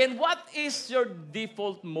 Again, what is your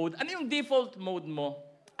default mode? Ano yung default mode mo?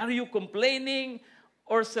 Are you complaining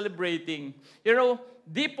or celebrating? You know,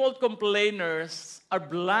 default complainers are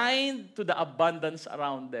blind to the abundance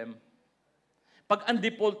around them. Pag ang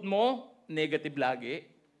default mo, negative lagi,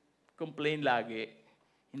 complain lagi,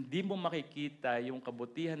 hindi mo makikita yung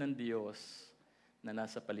kabutihan ng Diyos na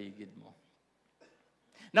nasa paligid mo.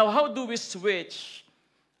 Now, how do we switch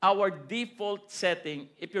our default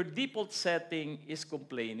setting if your default setting is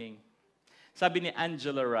complaining? Sabi ni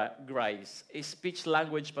Angela Grice, a speech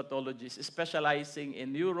language pathologist specializing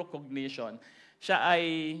in neurocognition. Siya ay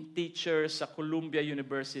teacher sa Columbia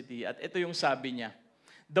University at ito yung sabi niya,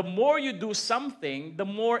 the more you do something, the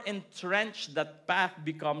more entrenched that path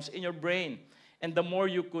becomes in your brain and the more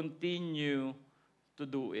you continue to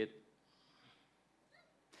do it.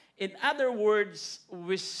 In other words,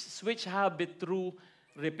 we switch habit through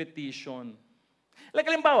repetition. Like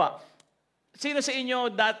halimbawa, sino sa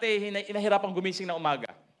inyo dati inahirapang gumising na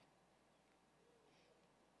umaga?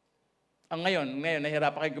 Ang ngayon,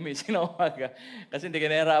 nahihirapan kayo gumising na umaga kasi hindi ka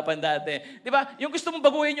nahihirapan dati. Di ba? Yung gusto mong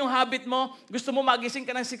baguhin yung habit mo, gusto mo magising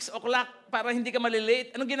ka ng 6 o'clock para hindi ka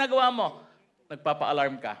malilate, anong ginagawa mo?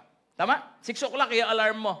 Nagpapa-alarm ka. Tama? 6 o'clock yung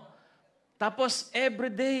alarm mo. Tapos,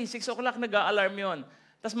 everyday, 6 o'clock nag-a-alarm yun.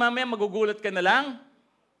 Tapos mamaya magugulat ka na lang,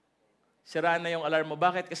 sira na yung alarm mo.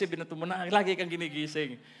 Bakit? Kasi binato mo na, lagi kang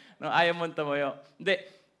ginigising. No, ayaw mo tamayo. Hindi.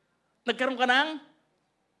 Nagkaroon ka ng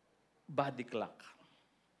body clock.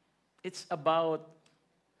 It's about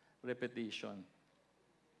repetition.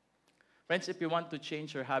 Friends, if you want to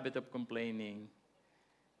change your habit of complaining,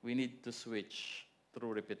 we need to switch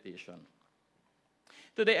through repetition.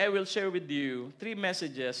 Today, I will share with you 3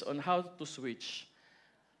 messages on how to switch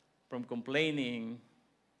from complaining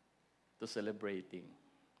to celebrating.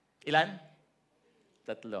 Ilan?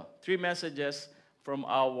 3. 3 messages from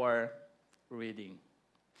our reading.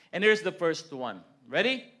 And here's the first one.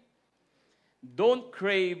 Ready? Don't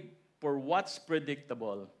crave for what's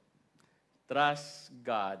predictable. Trust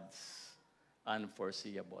God's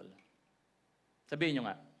unforeseeable. Sabihin nyo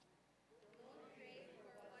nga.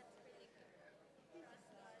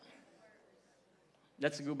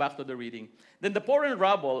 Let's go back to the reading. Then the foreign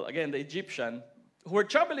rabble, again the Egyptian, who were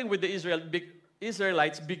traveling with the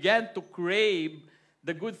Israelites began to crave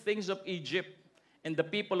the good things of Egypt, and the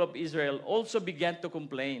people of Israel also began to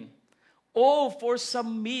complain. Oh, for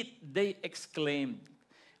some meat, they exclaimed.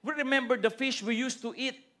 We remember the fish we used to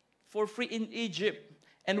eat for free in Egypt,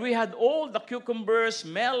 and we had all the cucumbers,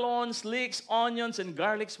 melons, leeks, onions, and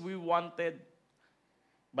garlics we wanted.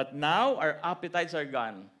 But now our appetites are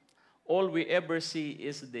gone. All we ever see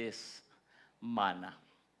is this manna.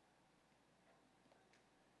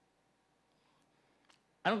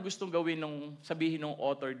 Anong gustong gawin sabihin ng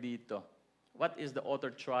author dito? What is the author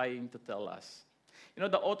trying to tell us? You know,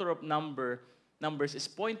 the author of Numbers is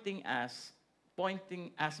pointing us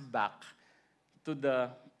back to the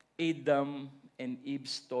Adam and Eve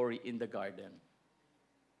story in the garden.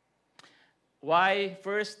 Why?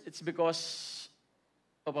 First, it's because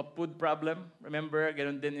of a food problem. Remember,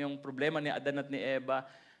 ganun din yung problema ni Adan at ni Eva.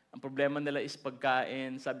 Ang problema nila is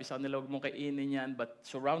pagkain. Sabi sa kanila, huwag mong kainin yan, but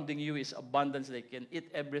surrounding you is abundance. They can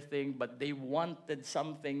eat everything, but they wanted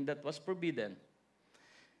something that was forbidden.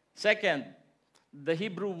 Second, the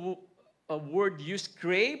Hebrew word used,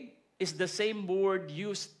 crave, is the same word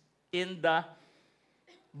used in the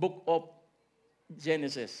book of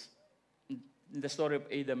Genesis, in the story of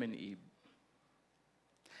Adam and Eve.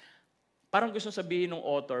 Parang gusto sabihin ng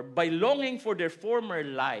author, by longing for their former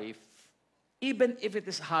life, even if it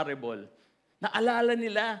is horrible, naalala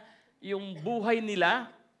nila yung buhay nila,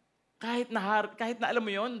 kahit na alam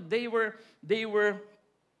mo yon, they were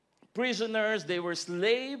prisoners, they were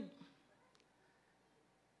slave,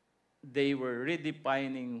 they were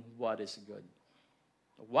redefining what is good.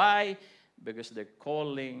 Why? because they're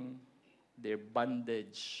calling their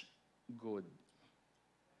bondage good.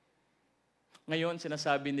 Ngayon,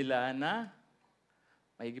 sinasabi nila na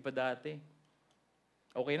mahigi pa dati.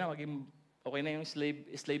 Okay na yung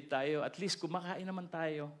slave tayo. At least kumakain naman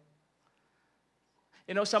tayo.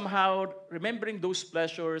 You know, somehow, remembering those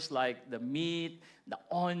pleasures like the meat, the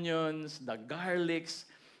onions, the garlics,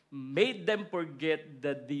 made them forget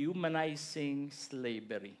the dehumanizing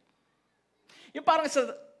slavery. Yung parang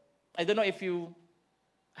I don't know if you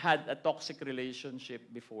had a toxic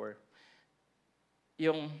relationship before.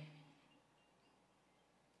 Yung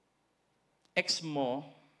ex mo,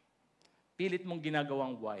 pilit mong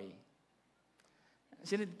ginagawang Y.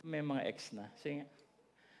 Sino may mga ex na? Sige nga.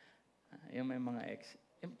 Yung may mga ex.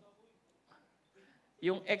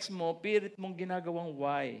 Yung ex mo, pilit mong ginagawang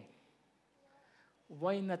Y.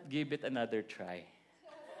 Why not give it another try?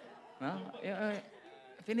 No?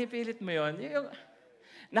 Pinipilit mo yun.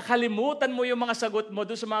 Nakalimutan mo yung mga sagot mo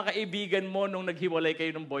doon sa mga kaibigan mo nung naghiwalay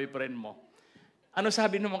kayo ng boyfriend mo. Ano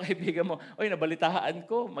sabi ng mga kaibigan mo? Oy, nabalitaan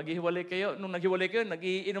ko, maghiwalay kayo. Nung naghiwalay kayo,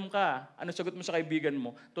 nagiinom ka. Ano sagot mo sa kaibigan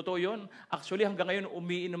mo? Totoo yun. Actually, hanggang ngayon,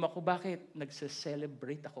 umiinom ako. Bakit?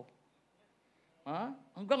 Nagse-celebrate ako. Ha?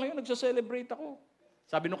 Hanggang ngayon, nagse-celebrate ako.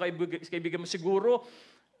 Sabi nung kaibigan mo, siguro,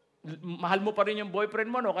 mahal mo pa rin yung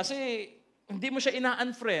boyfriend mo, no? Kasi hindi mo siya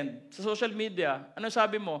ina-unfriend sa social media. Ano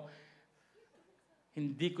sabi mo?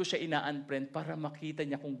 Hindi ko siya ina-unfriend para makita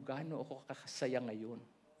niya kung gaano ako kakasaya ngayon.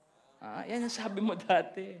 Yan ang sabi mo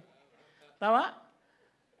dati. Tama?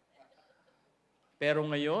 Pero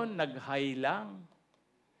ngayon, nag-high lang.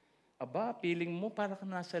 Aba, feeling mo para ka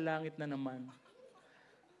nasa langit na naman.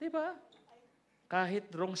 Diba? Kahit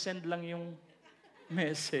wrong send lang yung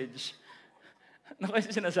message. Ano kasi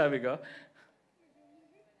sinasabi ko?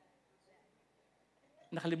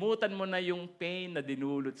 Nakalimutan mo na yung pain na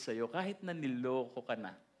dinulot sa'yo kahit na niloko ka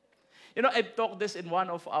na. You know, I've talked this in one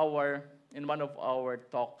of our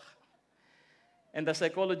talk. And the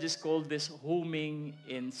psychologists call this homing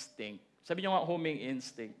instinct. Sabi niyo nga, homing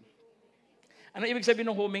instinct. Ano ibig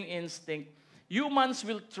sabihin ng homing instinct? Humans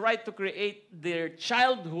will try to create their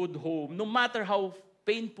childhood home no matter how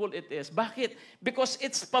painful it is. Bakit? Because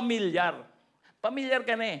it's familiar. Familiar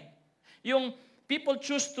ka na eh. Yung people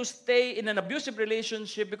choose to stay in an abusive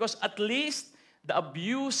relationship because at least the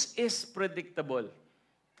abuse is predictable.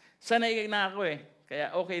 Sanay na ako eh.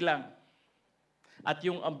 Kaya okay lang. At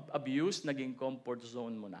yung abuse, naging comfort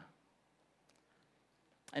zone mo na.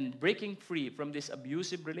 And breaking free from this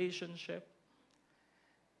abusive relationship,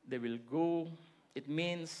 it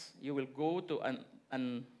means you will go to an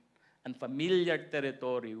unfamiliar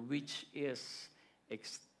territory which is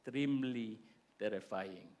extremely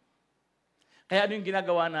terrifying. Kaya ano yung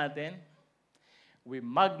ginagawa natin? We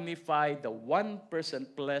magnify the 1%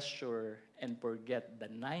 pleasure and forget the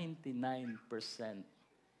 99%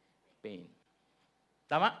 pain.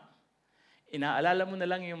 Tama? Inaalala mo na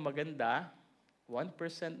lang yung maganda,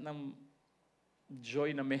 1% ng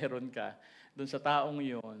joy na meron ka doon sa taong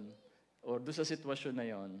yon or doon sa sitwasyon na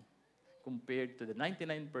yon compared to the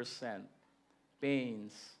 99%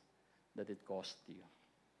 pains that it cost you.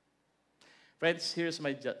 Friends, here's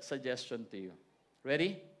my suggestion to you.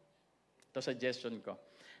 Ready? Ito suggestion ko.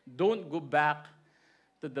 Don't go back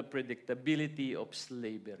to the predictability of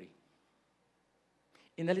slavery.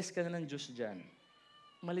 Inalis ka na ng Diyos dyan.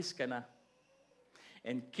 Umalis ka na.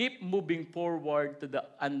 And keep moving forward to the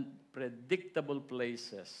unpredictable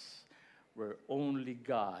places where only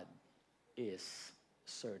God is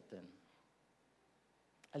certain.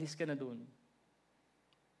 Alis ka na dun.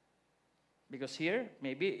 Because here,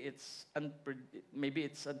 maybe it's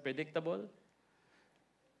unpredictable,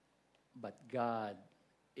 but God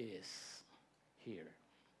is here.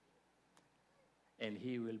 And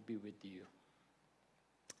He will be with you.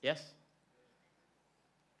 Yes?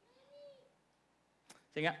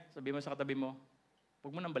 Sige nga, sabi mo sa katabi mo,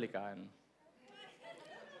 huwag mo nang balikan.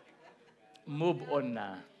 Move on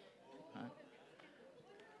na.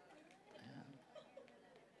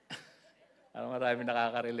 Ano marami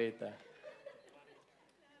nakaka-relate ah.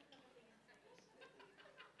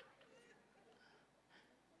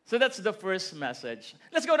 So that's the first message.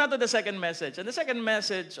 Let's go now to the second message. And the second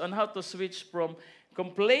message on how to switch from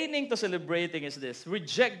complaining to celebrating is this: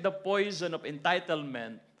 reject the poison of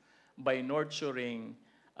entitlement by nurturing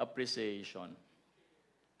appreciation.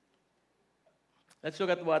 Let's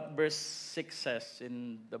look at what verse 6 says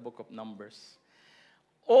in the book of Numbers.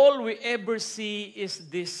 All we ever see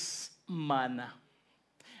is this manna.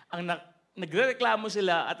 Ang nagrereklamo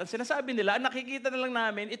sila at ang sinasabi nila, ang nakikita na lang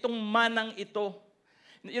namin, itong manang ito.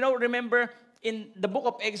 You know, remember, in the book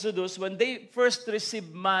of Exodus, when they first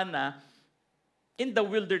received manna, in the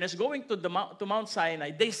wilderness, going to to Mount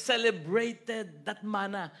Sinai, they celebrated that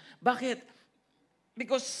manna. Bakit?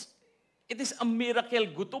 Because it is a miracle.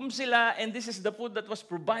 Gutom sila, and this is the food that was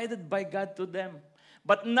provided by God to them.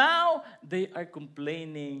 But now, they are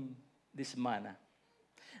complaining this manna.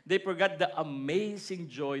 They forgot the amazing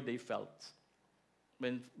joy they felt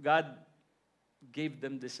when God gave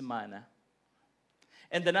them this manna.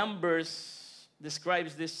 And the Numbers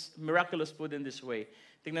describes this miraculous food in this way.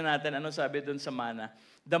 Tingnan natin ano sabi doon sa manna.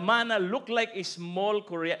 The manna looked like a small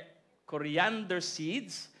coriander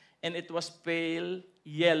seeds, and it was pale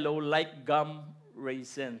yellow like gum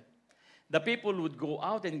raisin. The people would go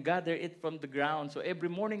out and gather it from the ground. So every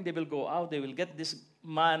morning they will go out, they will get this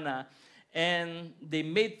manna, and they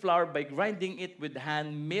made flour by grinding it with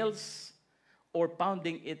hand mills or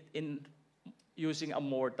pounding it in using a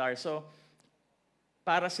mortar. So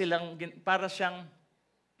para siyang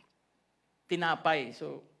tinapay.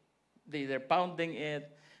 So they're pounding it.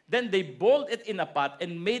 Then they boiled it in a pot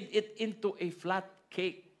and made it into a flat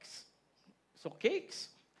cakes. So cakes.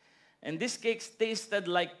 And these cakes tasted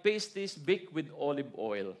like pastries baked with olive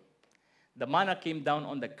oil. The manna came down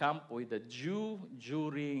on the camp with the dew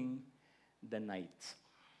during the night.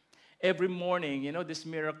 Every morning, this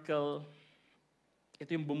miracle, ito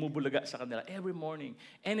yung bumubulaga sa kanila every morning.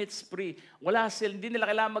 And it's free. Hindi nila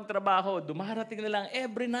kailangan magtrabaho. Dumarating na lang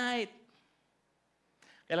every night.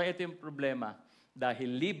 Kaya lang ito yung problema. Dahil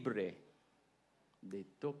libre, they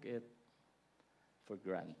took it for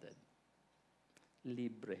granted.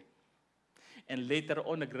 Libre. And later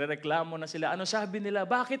on, nagrereklamo na sila. Ano sabi nila?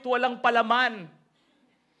 Bakit walang palaman?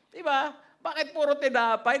 Diba? Bakit puro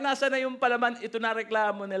tinapay? Nasa na yung palaman? Ito na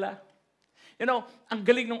reklamo nila. Ang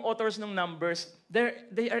galing ng authors ng Numbers,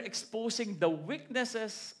 they are exposing the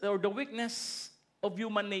weaknesses or the weakness of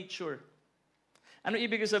human nature. Ano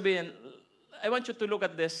ibig sabihin? I want you to look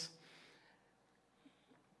at this.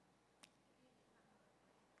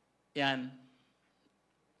 Yan.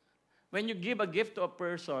 When you give a gift to a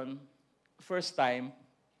person, first time,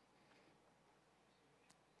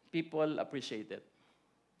 people appreciate it.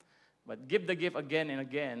 But give the gift again and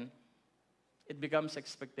again, it becomes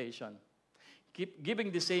expectation. Keep giving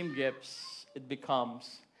the same gifts, it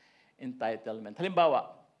becomes entitlement. Halimbawa,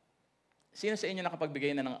 sino sa inyo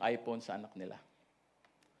nakapagbigay na ng iPhone sa anak nila?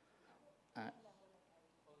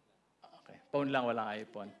 Okay, phone lang, walang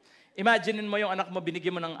iPhone. Imaginein mo yung anak mo,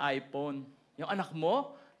 binigyan mo ng iPhone. Yung anak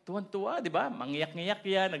mo, tuwan-tuwa, di ba? Mangyak-ngyak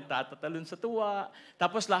yan, nagtatatalon sa tuwa.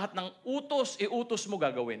 Tapos lahat ng iutos mo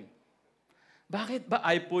gagawin. Bakit ba?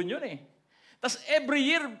 iPhone yun eh. Tapos every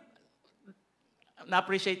year,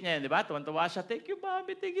 na-appreciate niya yan, di ba? Tuwan-tuwa siya, thank you,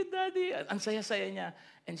 mommy, thank you, daddy. Ang saya-saya niya.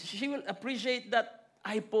 And she will appreciate that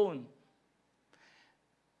iPhone.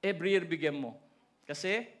 Every year, bigyan mo.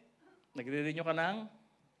 Kasi, nagre-renew ka ng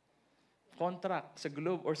contract sa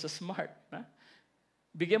Globe or sa Smart. Ha?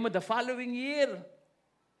 Bigyan mo the following year.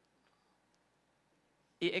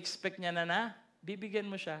 I-expect niya na bibigyan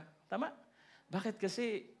mo siya. Tama? Bakit?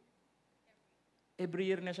 Kasi, every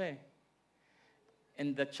year na siya eh.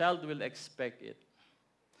 And the child will expect it.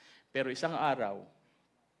 Pero isang araw,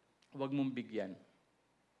 huwag mong bigyan.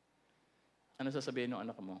 Ano sasabihin ng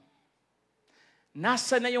anak mo?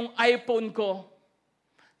 Nasa na yung iPhone ko?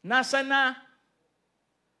 Nasa na?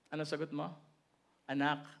 Ano sagot mo?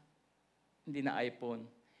 Anak, hindi na iPhone.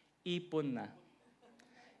 Ipon na.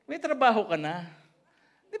 May trabaho ka na.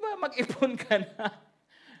 Di ba, mag-ipon ka na?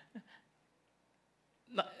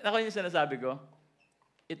 Ako yung sinasabi ko,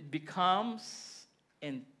 it becomes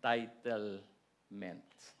entitlement.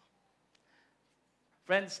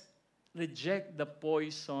 Friends, reject the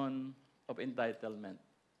poison of entitlement.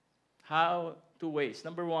 How? Two ways.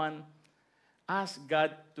 Number one, ask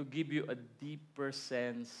God to give you a deeper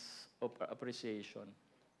sense of appreciation.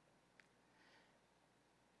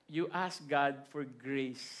 You ask God for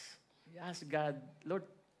grace. You ask God, Lord,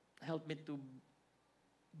 help me to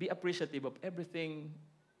be appreciative of everything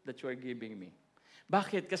that you are giving me.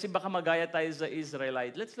 Bakit? Kasi baka magaya tayo sa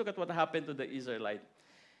Israelite. Let's look at what happened to the Israelite.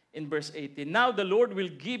 In verse 18, now the Lord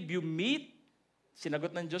will give you meat.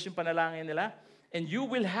 Sinagot ng Diyos yung panalangin nila. And you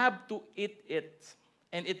will have to eat it.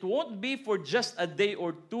 And it won't be for just a day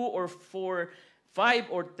or two or for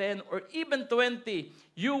 5 or 10 or even 20.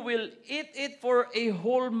 You will eat it for a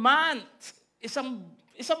whole month. Isang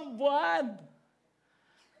buwan.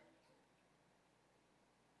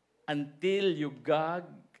 Until you gag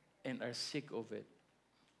and are sick of it.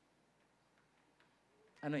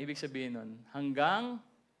 Ano ibig sabihin nun? Hanggang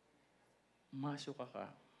masuka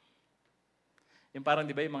ka. Yung parang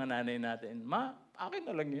di ba yung mga nanay natin, ma, akin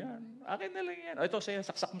na lang yan. Akin na lang yan. O ito sa'yo,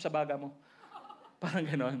 saksak mo sa baga mo. Parang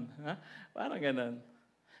ganon. Ha? Parang ganon.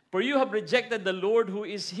 For you have rejected the Lord who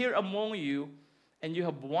is here among you, and you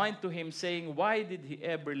have whined to him, saying, why did he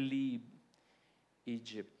ever leave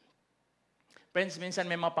Egypt? Friends, minsan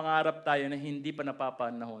may mga pangarap tayo na hindi pa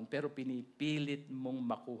napapanahon, pero pinipilit mong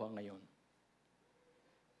makuha ngayon.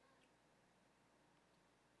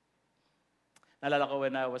 Naalala ko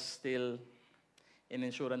when I was still in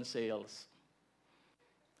insurance sales.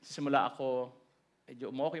 Simula ako, medyo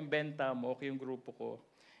umuok yung benta, umuok yung grupo ko.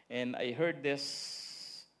 And I heard this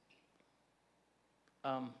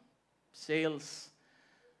sales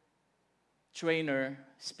trainer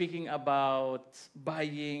speaking about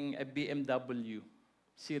buying a BMW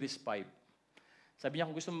Series 5. Sabi niya,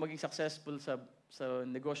 kung gusto mo maging successful sa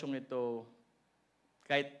negosyong ito,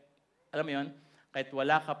 kahit, alam mo yun, kahit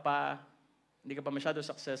wala ka pa, hindi ka pa masyado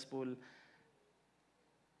successful,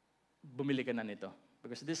 bumili ka na nito.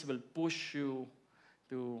 Because this will push you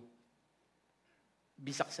to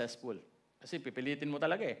be successful. Kasi pipilitin mo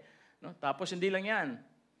talaga eh. No? Tapos hindi lang yan.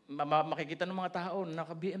 Makikita ng mga tao,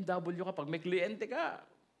 naka-BMW ka, pag may kliyente ka,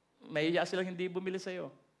 mahiya silang hindi bumili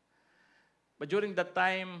sa'yo. But during that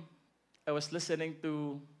time, I was listening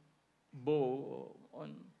to Bo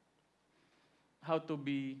on how to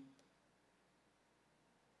be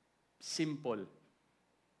simple.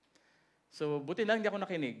 So, buti lang hindi ako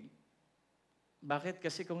nakinig. Bakit?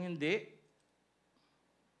 Kasi kung hindi,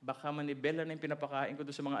 baka manibela na yung pinapakain ko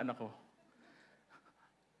doon sa mga anak ko.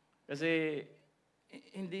 Kasi,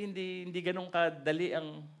 hindi ganun kadali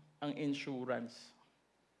ang insurance.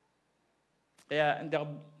 Kaya hindi ako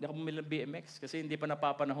bumili ng BMX kasi hindi pa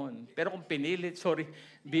napapanahon. Pero kung pinilit,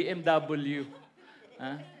 BMW.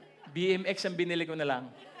 BMX ang binili ko na lang.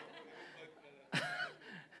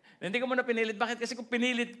 Hindi ko muna pinilit. Bakit? Kasi kung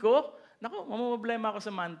pinilit ko, naku, mamamblema ako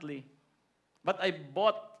sa monthly. But I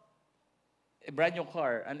bought a brand new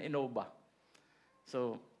car, an Innova.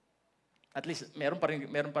 So, at least, meron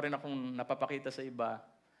pa rin akong napapakita sa iba.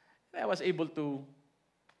 And I was able to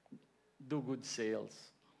do good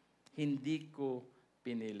sales. Hindi ko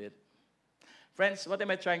pinilit. Friends, what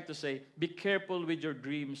am I trying to say? Be careful with your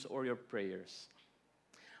dreams or your prayers.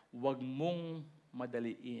 Huwag mong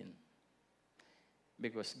madaliin.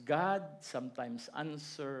 Because God sometimes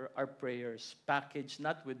answers our prayers packaged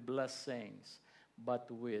not with blessings, but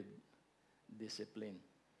with discipline.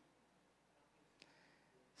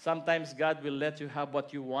 Sometimes God will let you have what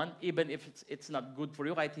you want, even if it's not good for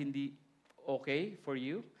you, kahit hindi okay for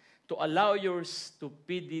you, to allow your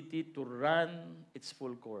stupidity to run its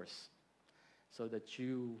full course so that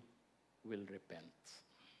you will repent.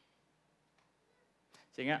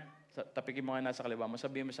 Sige nga, tapikin mo nga nasa kaliwa mo,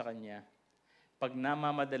 sabihin mo sa kanya, pag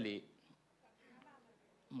namamadali,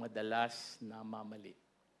 madalas namamali.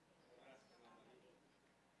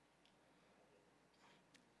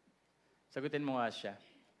 Sagutin mo nga siya.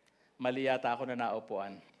 Mali yata ako na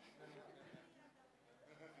naupuan.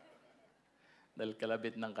 Dahil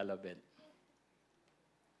kalabit ng kalabit.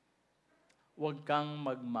 Huwag kang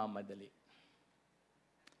magmamadali.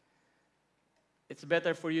 It's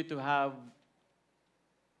better for you to have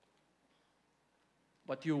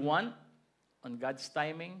what you want on God's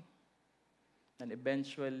timing than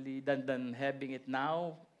having it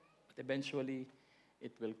now, but eventually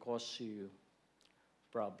it will cause you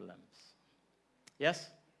problems. Yes?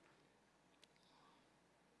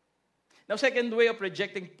 Now, second way of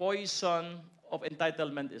rejecting poison of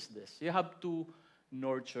entitlement is this. You have to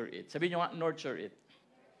nurture it. Sabihin nyo nga, nurture it.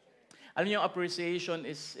 Alam niyo, appreciation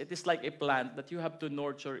it is like a plant that you have to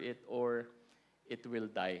nurture it or it will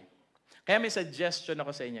die. Kaya may suggestion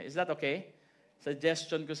ako sa inyo. Is that okay?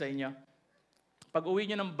 Suggestion ko sa inyo. Pag uwi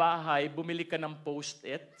nyo ng bahay, bumili ka ng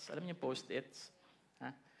post-its. Alam niyo post-its?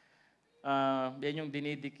 Yan yung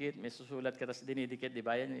dinidikit. May susulat ka, tapos dinidikit, di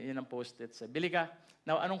ba? Yan ang post-its. Bili ka.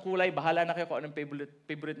 Now, anong kulay? Bahala na kayo kung anong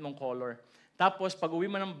favorite mong color. Tapos, pag uwi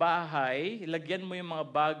mo ng bahay, lagyan mo yung mga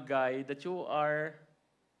bagay that you are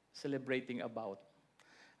celebrating about.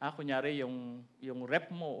 Kunyari, yung rep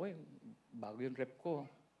mo. Uy, bago yung rep ko.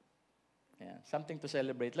 Yeah, something to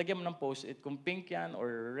celebrate. Lagyan mo ng post-it. Kung pink yan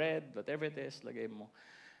or red, whatever it is, lagay mo.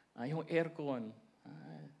 Yung aircon.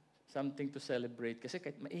 Something to celebrate. Kasi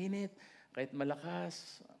kahit mainit, kahit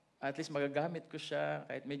malakas, at least magagamit ko siya.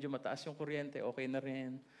 Kahit medyo mataas yung kuryente, okay na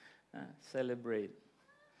rin. Celebrate.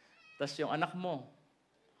 Tapos yung anak mo,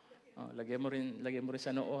 lagay mo rin sa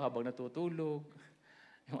noo habang natutulog.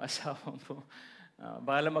 Yung asawa mo.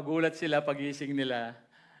 Baka lang magulat sila pagising nila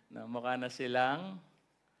na mukha na silang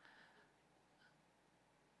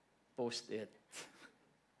post-it.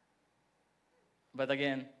 But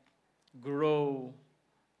again, grow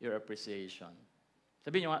your appreciation.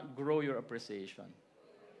 Sabihin nyo nga, grow your appreciation.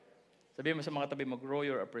 Sabihin mo sa mga tabi mo, grow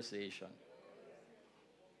your appreciation.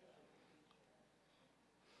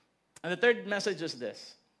 And the third message is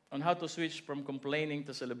this, on how to switch from complaining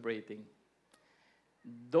to celebrating.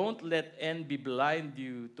 Don't let envy blind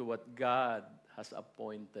you to what God has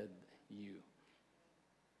appointed you.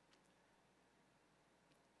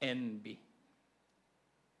 Envy.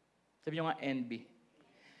 Sabi nyo nga, envy.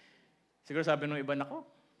 Siguro sabi nung iba, nako,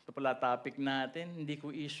 ito pala topic natin, hindi ko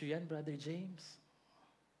issue yan, Brother James.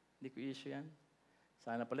 Hindi ko issue yan.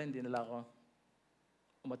 Sana pala hindi nila ako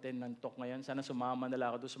umattend ng talk ngayon. Sana sumama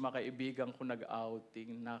nila ako doon sa mga kaibigan ko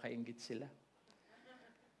nag-outing. Nakakaingit sila.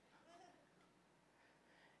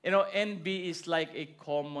 You know, envy is like a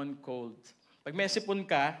common cold. Pag may sipon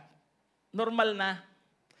ka, normal na.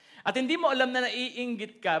 At hindi mo alam na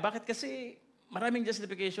naiinggit ka. Bakit? Kasi maraming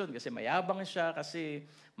justification. Kasi mayabang siya, kasi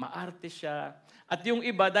maarte siya. At yung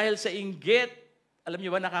iba, dahil sa inggit, alam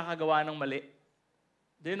niyo ba, nakakagawa ng mali?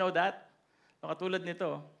 Do you know that? Katulad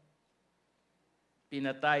nito,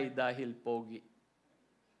 pinatay dahil pogi.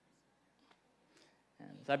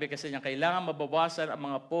 Sabi kasi niya, kailangan mabawasan ang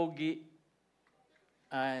mga pogi.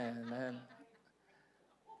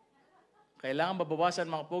 Kailangan mabawasan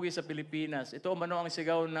ang mga pogi sa Pilipinas. Ito umano ang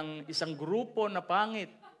sigaw ng isang grupo na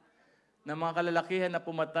pangit ng mga kalalakihan na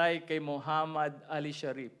pumatay kay Muhammad Ali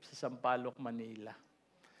Sharif sa Sampaloc, Manila.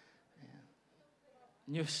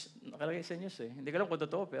 News. Nakalagay sa news eh. Hindi ko alam kung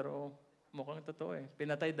totoo, pero mukhang totoo eh.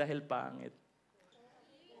 Pinatay dahil pangit.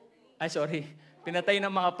 Ay, sorry. Pinatay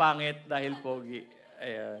ng mga pangit dahil pogi.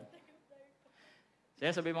 Ayan.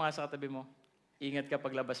 Kaya sabi mo nga sa katabi mo, ingat ka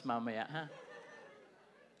paglabas mamaya, ha?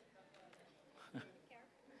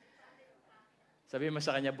 Sabi mo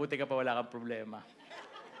sa kanya, buti ka pa wala kang problema.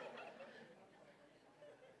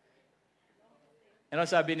 Ano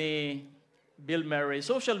sabi ni Bill Murray,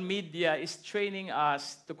 social media is training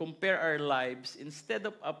us to compare our lives instead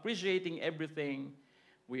of appreciating everything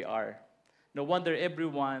we are. No wonder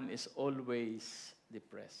everyone is always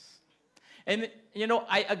depressed. And, you know,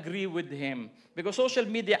 I agree with him because social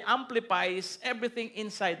media amplifies everything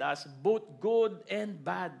inside us, both good and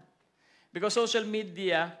bad. Because in social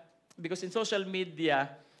media,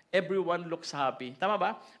 everyone looks happy. Tama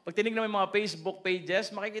ba? Pag tinignan mo yung mga Facebook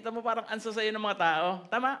pages, makikita mo parang ansa sa'yo ng mga tao.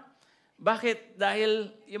 Tama? Bakit? Dahil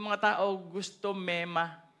yung mga tao gusto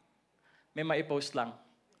mema i-post lang.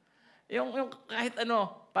 Yung kahit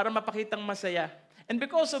ano, para mapakitang masaya. And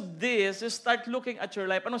because of this, you start looking at your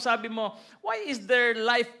life. Anong sabi mo? Why is their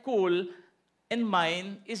life cool and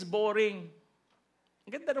mine is boring?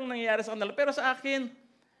 Ang ganda nung nangyayari sa kanila. Pero sa akin,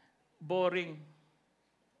 boring.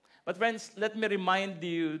 But friends, let me remind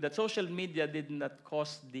you that social media did not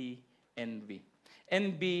cause the envy.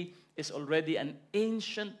 Envy is already an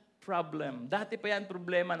ancient problem. Dati pa yan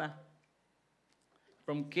problema na.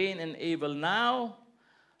 From Cain and Abel. Now,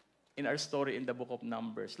 in our story in the book of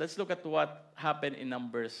Numbers. Let's look at what happened in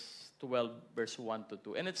Numbers 12, verse 1 to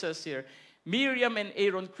 2. And it says here, Miriam and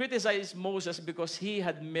Aaron criticized Moses because he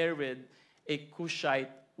had married a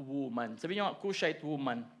Cushite woman. Sabi niyo nga, Cushite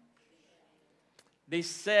woman. They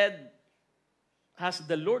said, has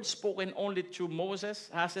the Lord spoken only through Moses?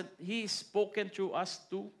 Hasn't He spoken through us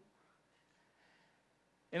too?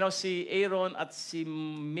 You know, si Aaron at si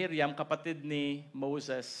Miriam, kapatid ni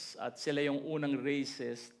Moses, at sila yung unang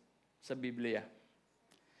racist sa Biblia.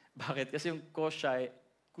 Bakit? Kasi yung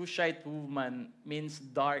Cushite woman means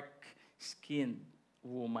dark-skinned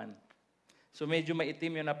woman. So medyo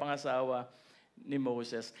maitim yung napangasawa ni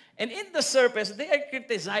Moses. And in the surface, they are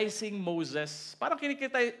criticizing Moses. Parang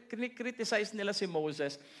kinikriticize nila si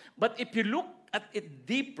Moses. But if you look at it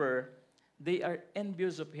deeper, they are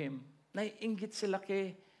envious of him. Naiinggit sila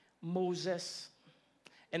kay Moses.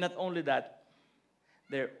 And not only that,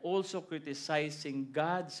 they're also criticizing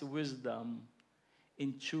God's wisdom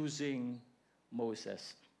in choosing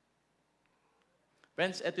Moses.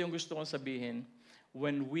 Friends, ito yung gusto kong sabihin.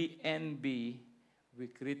 When we envy,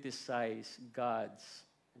 we criticize God's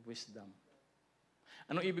wisdom.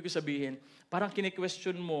 Anong ibig sabihin? Parang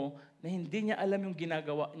kini-question mo na hindi niya alam yung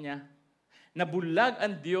ginagawa niya. Nabulag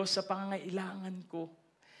ang Diyos sa pangangailangan ko.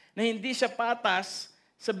 Na hindi siya patas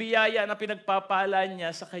sa biyaya na pinagpapala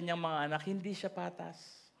niya sa kanyang mga anak. Hindi siya patas.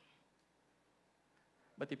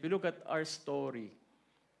 But if you look at our story,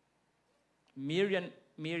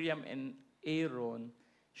 Miriam and Aaron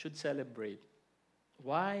should celebrate.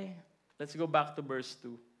 Why? Let's go back to verse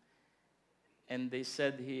 2. And they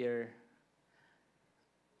said here,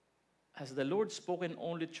 has the Lord spoken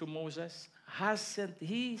only through Moses? Hasn't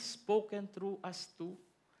He spoken through us too?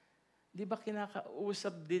 Di ba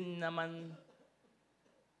kinakausap din naman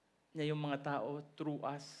niya yung mga tao through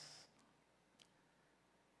us?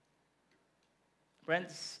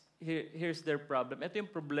 Friends, here's their problem. Ito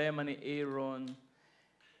yung problema ni Aaron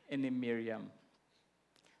and ni Miriam.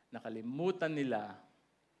 nakalimutan nila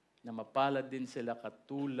na mapalad din sila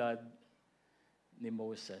katulad ni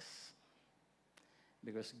Moses.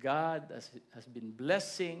 Because God has been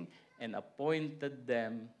blessing and appointed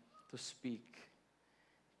them to speak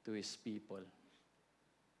to His people.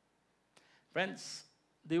 Friends,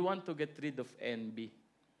 do you want to get rid of envy?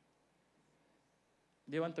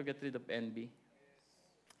 Do you want to get rid of envy?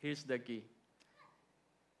 Here's the key.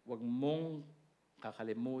 Huwag mong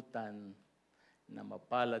kakalimutan na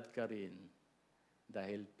mapalad ka rin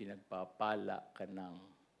dahil pinagpapala ka ng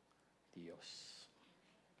Diyos.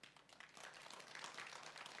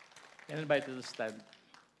 Can I invite you to stand?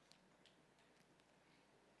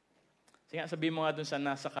 Sige, sabihin mo nga dun sa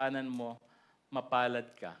nasa kanan mo,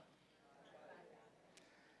 mapalad ka.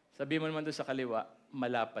 Sabihin mo naman dun sa kaliwa,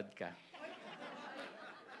 malapad ka.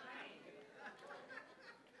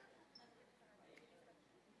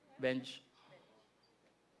 Bench.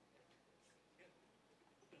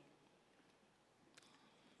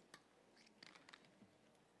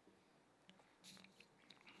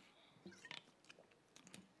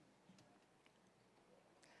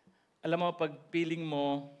 Alam mo, pag feeling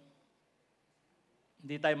mo,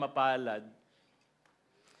 hindi tayo mapalad,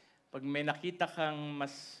 pag may nakita kang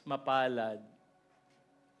mas mapalad,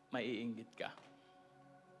 maiinggit ka.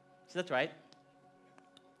 Is that right?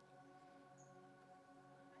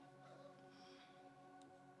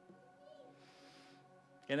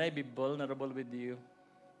 Can I be vulnerable with you?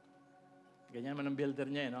 Ganyan man ang builder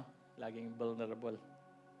niya, no? Laging vulnerable.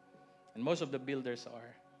 And most of the builders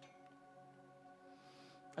are.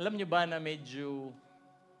 Alam niyo ba na medyo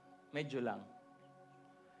lang.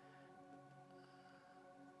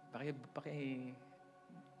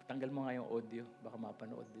 Tanggal mo nga yung audio, baka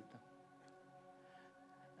mapanood dito.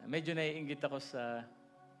 Medyo naiinggit ako sa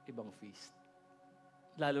ibang feast.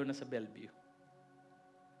 Lalo na sa Bellevue.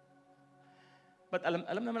 But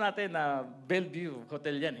alam naman natin na Bellevue,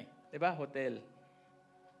 hotel yan eh. Diba? Hotel.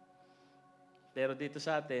 Pero dito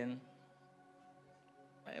sa atin,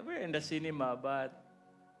 we're in the cinema, but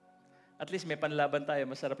at least may panlaban tayo,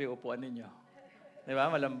 masarap yung upuan ninyo. Di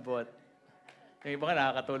ba? Malambot. Yung iba nga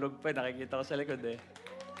nakakatulog pa, nakikita ko sa likod eh.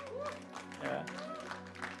 Diba?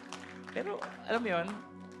 Pero, alam mo yun,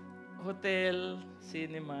 hotel,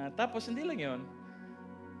 cinema, tapos hindi lang yun.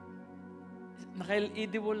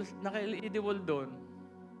 Naka-LED wall doon.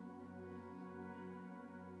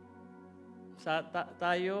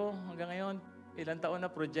 Tayo, hanggang ngayon, ilang taon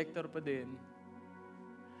na projector pa din.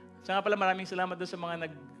 So nga pala, maraming salamat doon sa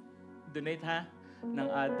mga donate ng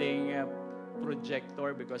ating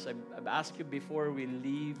projector because I've asked you before we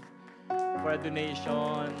leave for a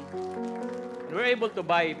donation. And we're able to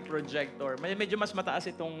buy projector. Medyo mas mataas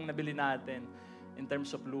itong nabili natin in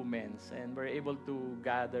terms of lumens. And we're able to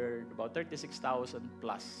gather about 36,000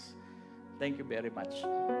 plus. Thank you very much.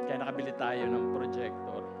 Kaya nakabili tayo ng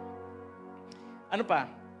projector. Ano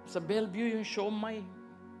pa? Sa Bellevue yung siomai,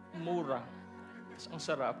 mura. Ang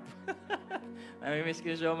sarap. Namimiss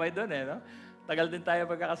ko yung siomai doon eh, no? Tagal din tayo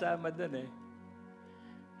pagkakasama doon eh.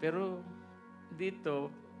 Pero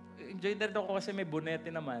dito, enjoy na rin ako kasi may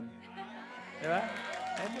bunete naman. Di ba?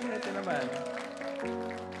 May bunete naman.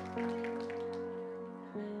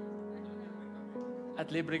 At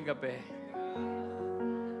libreng kape.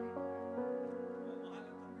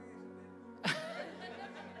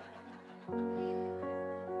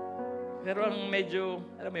 Pero ang medyo,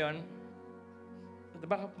 alam mo yun, at the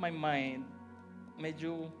back of my mind,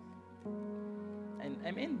 medyo,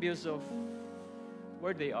 I'm envious of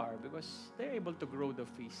where they are because they're able to grow the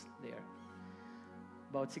feast there.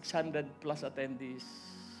 About 600 plus attendees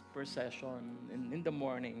per session in the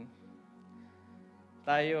morning.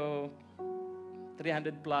 Tayo,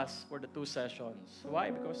 300 plus for the 2 sessions.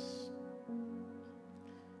 Why? Because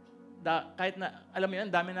kahit na, alam mo yun,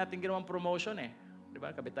 dami natin ginawang promotion eh. Diba?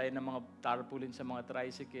 Kabit tayo ng mga tarpaulin sa mga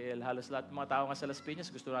tricycle. Halos lahat ng mga tao nga sa Las Piñas,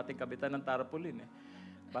 gusto natin kabitan ng tarpaulin eh.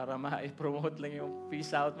 Para ma-promote lang yung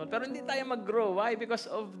Peace Out. Pero hindi tayo mag-grow. Why? Because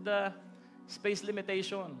of the space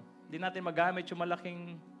limitation. Hindi natin magamit yung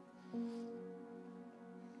malaking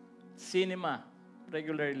cinema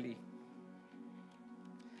regularly.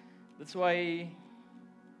 That's why,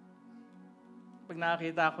 pag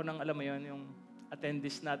nakakita ako ng, alam mo yun, yung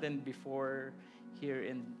attendees natin before here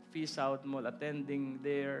in Southmall, attending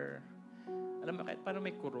there, alam mo, kahit parang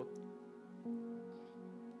may kurot.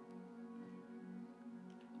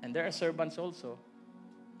 And there are servants also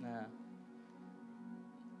na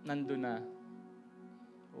nandun na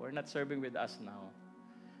who are not serving with us now.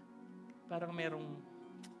 Parang may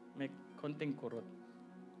konting kurot.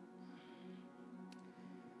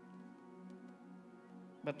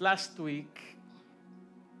 But last week,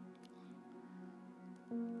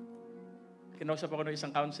 kinausap ako ng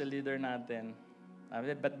isang council leader natin.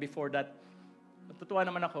 But before that, natutuwa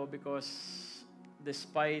naman ako because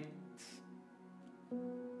despite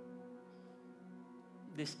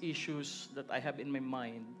these issues that I have in my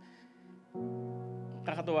mind,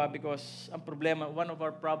 kakatuwa because ang problema, one of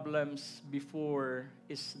our problems before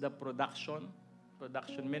is the production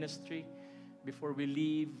ministry. Before we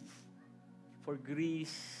leave for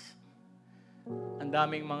Greece, ang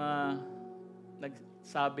daming mga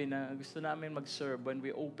nagsabi na gusto namin mag-serve when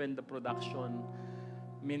we open the production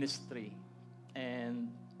ministry.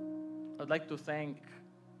 And I'd like to thank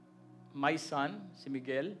my son, si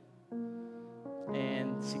Miguel,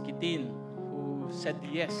 and si Kitin, who said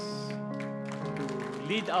yes to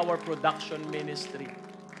lead our production ministry.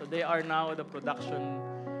 So they are now the production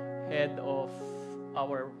head of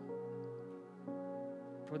our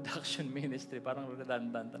production ministry. Parang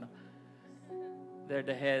redundant, ano? They're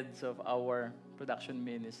the heads of our production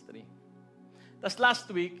ministry. Tapos last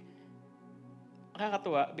week,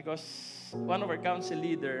 nakakatuwa because one of our council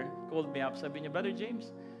leader called me up. Sabi niya, Brother James,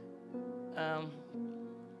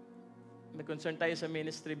 may concern tayo sa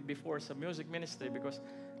ministry before, sa music ministry, because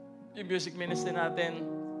yung music ministry natin,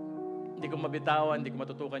 hindi ko mabitawan, hindi ko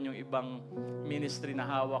matutukan yung ibang ministry na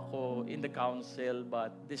hawak ko in the council,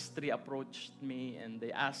 but these three approached me and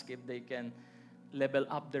they asked if they can level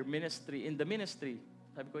up their ministry in the ministry.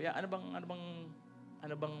 Sabi ko, ano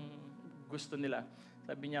bang gusto nila?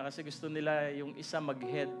 Sabi niya kasi gusto nila yung isa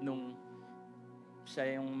mag-head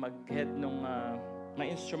siya yung mag-head nung na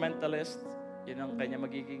instrumentalist. Yun ang kanya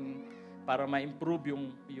magiging para ma-improve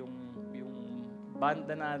yung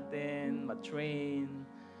banda natin, ma-train,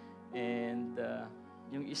 and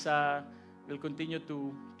yung isa will continue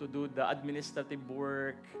to do the administrative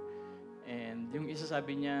work. And yung isa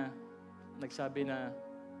nagsabi na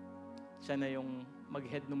siya na yung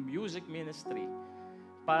mag-head ng music ministry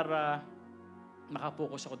para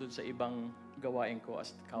nakapokus ako dun sa ibang gawain ko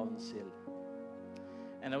as council.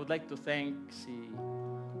 And I would like to thank si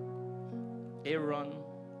Aaron,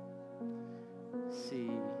 si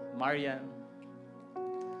Marian,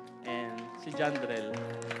 and si Jandrel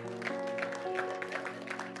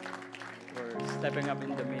for stepping up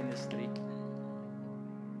in the ministry.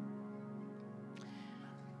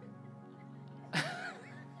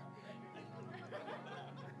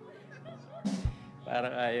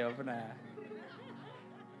 Parang ayaw na.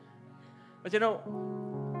 But you know,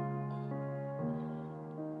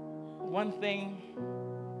 one thing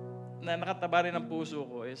na nakataba rin ang puso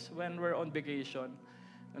ko is when we're on vacation,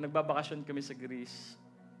 nung nagbabakasyon kami sa Greece,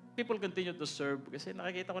 people continue to serve kasi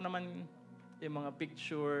nakikita ko naman yung mga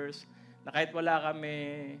pictures na kahit wala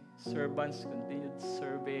kami, servants continued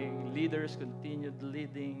serving, leaders continued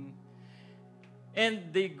leading,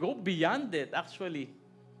 and they go beyond it actually.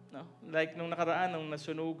 No? Like nung nakaraan, nung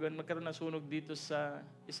magkaroon ng sunog dito sa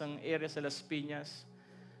isang area sa Las Piñas,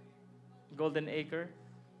 Golden Acre,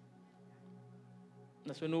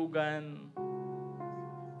 nasunugan,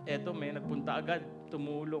 may nagpunta agad,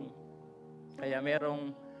 tumulong. Kaya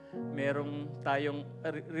merong tayong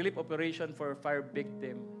relief operation for fire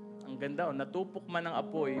victim. Ang ganda, natupok man ng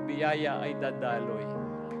apoy, biyaya ay dadaloy.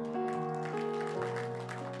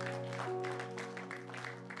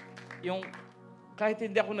 Yung kahit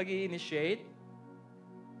hindi ako nag-i-initiate,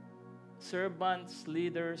 servants,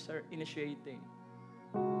 leaders are initiating.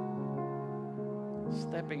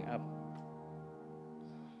 Stepping up.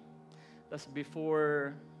 That's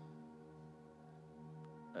before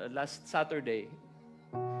last Saturday,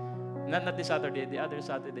 not this Saturday, the other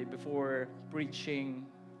Saturday, before preaching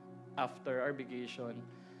after our vacation,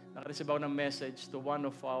 nakareceive ako ng message to one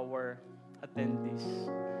of our attendees.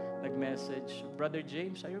 Nag-message, Brother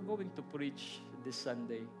James, are you going to preach this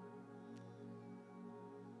Sunday?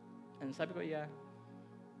 And sabi ko, yeah.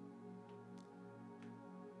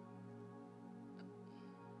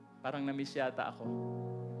 Parang na-miss yata ako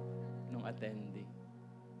nung attendee.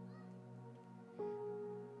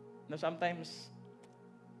 Now, sometimes,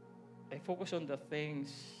 I focus on the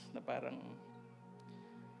things na parang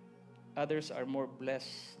others are more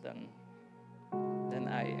blessed than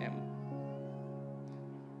I am.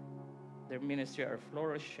 Their ministry are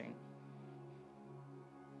flourishing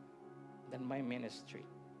than my ministry.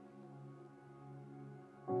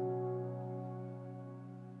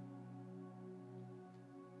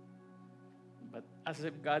 But as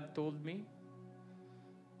if God told me,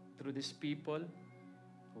 through these people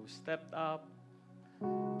who stepped up,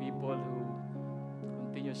 people who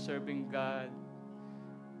continue serving God,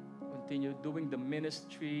 continue doing the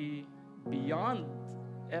ministry beyond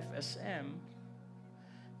FSM,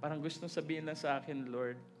 parang gustong sabihin lang sa akin,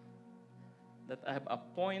 Lord, that I have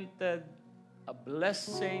appointed a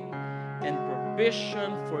blessing and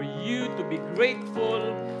provision for you to be grateful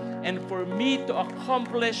and for me to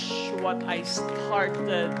accomplish what I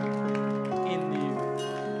started in you.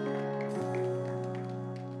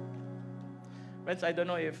 Friends, I don't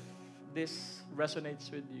know if this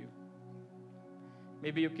resonates with you.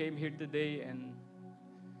 Maybe you came here today and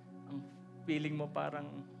ang feeling mo parang,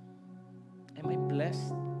 am I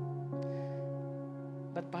blessed?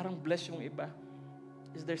 But parang blessed yung iba.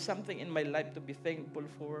 Is there something in my life to be thankful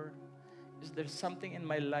for? Is there something in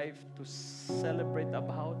my life to celebrate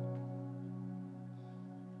about?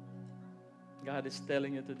 God is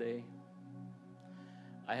telling you today,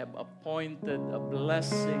 I have appointed a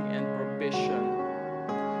blessing and provision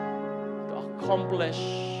to accomplish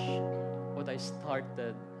what I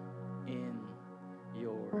started in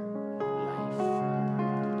your life.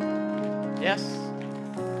 Yes?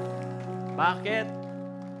 Bakit?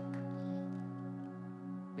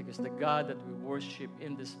 Because the God that we worship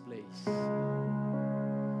in this place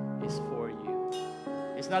is for you.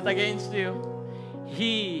 He's not against you.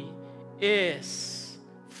 He is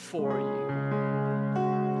for you.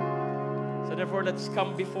 So therefore, let's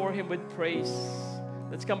come before Him with praise.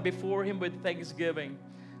 Let's come before Him with thanksgiving.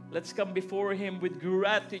 Let's come before Him with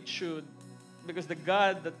gratitude, because the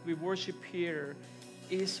God that we worship here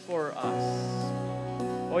is for us.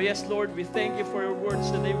 Oh yes, Lord, we thank you for your words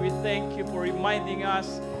today. We thank you for reminding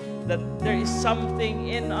us that there is something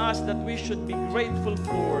in us that we should be grateful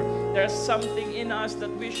for. There's something in us that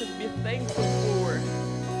we should be thankful for.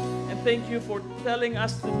 And thank you for telling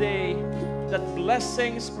us today that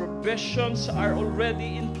blessings, provisions are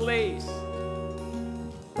already in place,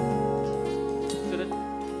 so that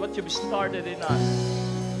what you've started in us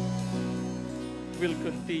will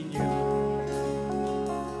continue.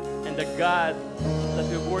 And the God that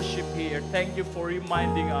we worship here, thank you for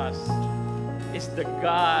reminding us, is the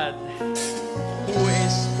God who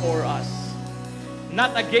is for us.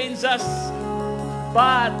 Not against us,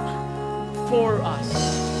 but for us.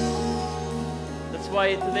 That's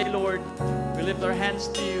why today, Lord, we lift our hands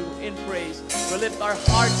to you in praise. We lift our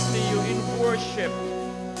hearts to you in worship.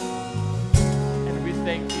 And we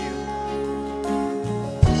thank you.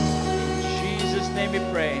 In Jesus' name we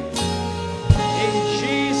pray. In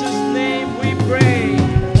Jesus' name we pray.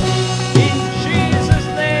 In Jesus'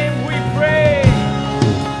 name we pray.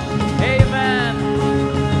 Amen.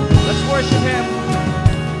 Let's worship Him.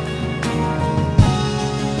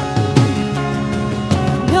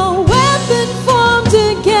 No weapon formed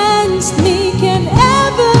against me can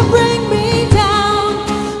ever bring me down.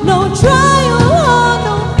 No trial or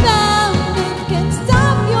no famine can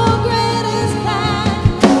stop your greatest plan.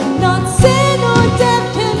 Not sin or death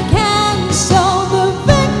can cancel the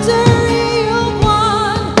victory you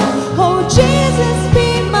won. Oh Jesus,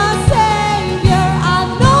 be my Savior. I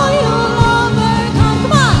know you'll overcome.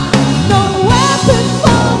 Come on. No weapon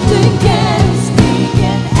formed against me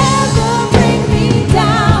can ever bring me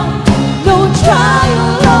down. No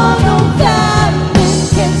trial or no famine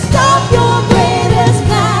can stop your greatest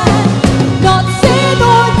plan. Not sin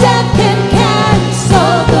or death can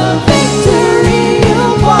cancel the victory you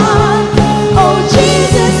won. Oh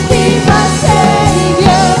Jesus, be my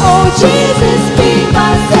Savior. Oh Jesus, be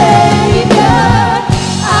my Savior.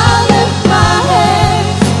 I lift my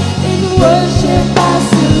hands in worship. I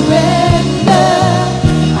surrender.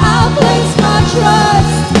 I place my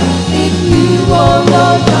trust in you, oh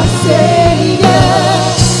Lord, my Savior.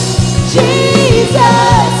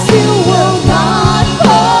 Jesus, you will not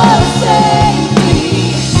forsake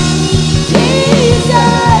me.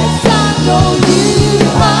 Jesus, I know you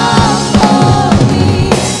are for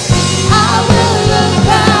me. I will look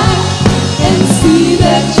back and see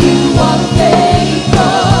that you are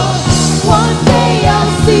faithful. One day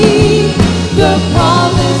I'll see the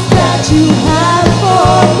promise that you have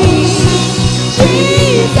for me.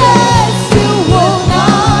 Jesus, you will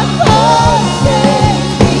not forsake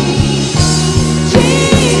me.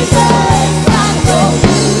 Jesus, I know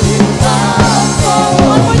you are for.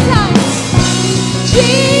 One more time.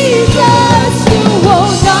 Jesus, you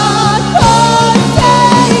will not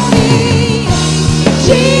forsake me.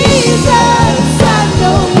 Jesus, I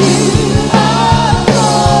know you are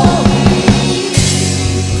for me.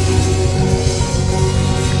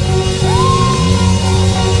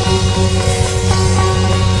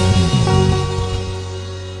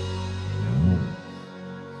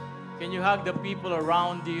 Can you hug the people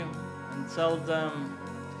around you and tell them,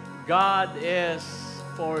 God is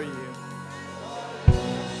for you?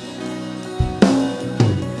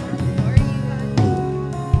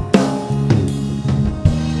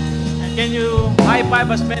 And can you high five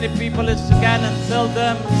as many people as you can and tell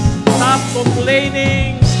them, stop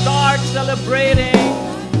complaining, start celebrating.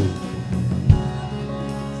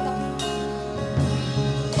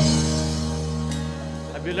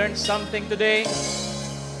 Have you learned something today?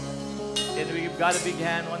 Can we give God a big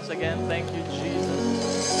hand once again? Thank you,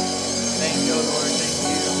 Jesus. Thank you, Lord. Thank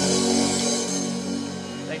you.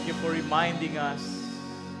 Thank you for reminding us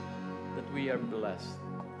that we are blessed.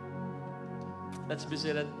 Let's be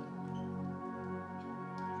seated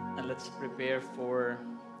and let's prepare for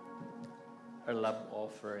our love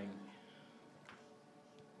offering.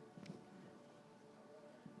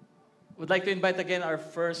 Would like to invite again our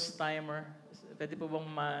first timer. Pwede po bang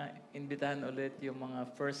ma-invitahan ulit yung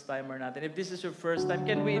mga first timer natin? If this is your first time,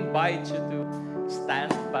 can we invite you to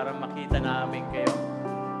stand para makita namin kayo?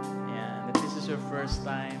 Ayan. If this is your first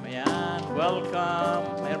time, ayan. Welcome.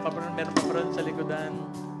 Meron pa rin sa likodan.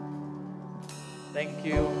 Thank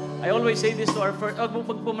you. I always say this to our first... Oh,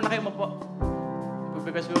 magpo muna kayo mapo.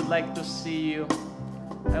 Because we would like to see you.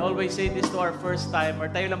 I always say this to our first timer.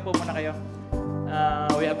 Tayo lang po muna kayo.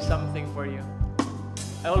 We have something for you.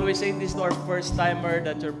 I always say this to our first timer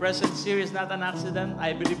that your presence here is not an accident.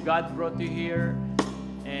 I believe God brought you here.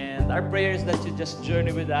 And our prayer is that you just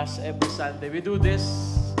journey with us every Sunday. We do this.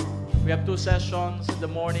 We have 2 sessions in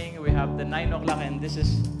the morning. We have the 9 o'clock and this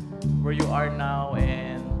is where you are now.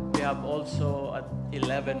 And we have also at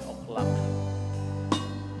 11 o'clock.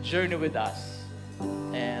 Journey with us.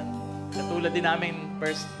 And katulad din namin,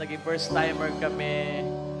 naging first timer kami.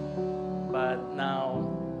 But now,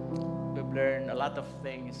 we've learned a lot of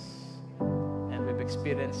things and we've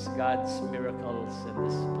experienced God's miracles in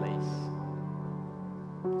this place.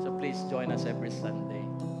 So please join us every Sunday.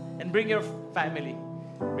 And bring your family.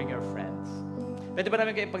 Bring your friends. Pwede ba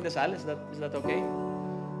namin kayo ipagdasal? Is that okay?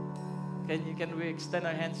 Can we extend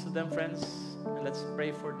our hands to them, friends? And let's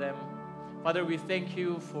pray for them. Father, we thank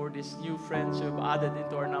you for these new friends you have added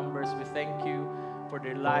into our numbers. We thank you for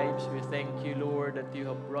their lives. We thank you, Lord, that you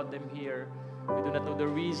have brought them here. We do not know the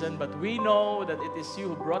reason, but we know that it is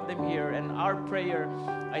you who brought them here. And our prayer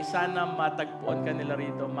ay sana matagpuan ka nila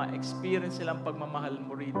rito, ma-experience silang pagmamahal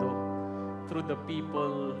mo rito through the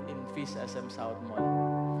people in Feast SM Southmall.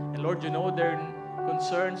 And Lord, you know their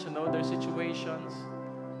concerns, you know their situations.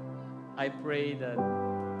 I pray that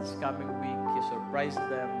this coming week you surprise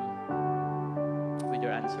them with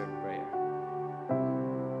your answered prayer.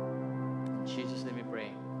 In Jesus' name we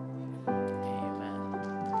pray. Amen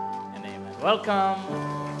and amen. Welcome.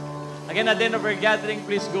 Again, at the end of our gathering,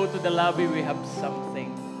 please go to the lobby. We have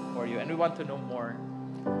something for you. And we want to know more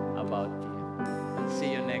about you. And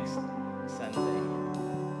see you next Sunday.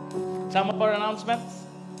 Some of our announcements.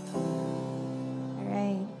 All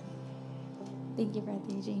right. Thank you,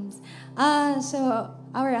 Brother James. So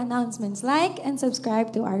our announcements, like and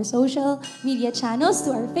subscribe to our social media channels,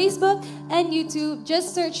 to our Facebook and YouTube.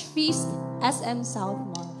 Just search Feast SM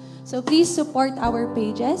Southmall. So please support our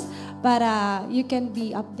pages para you can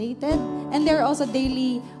be updated. And there are also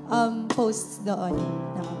daily posts doon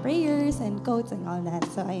na prayers and quotes and all that.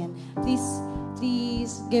 So ayan, please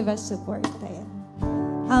give us support. Ayan.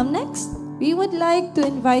 Next, we would like to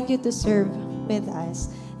invite you to serve with us.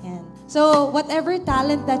 Ayan. So whatever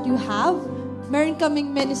talent that you have, meron kaming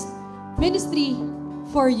ministry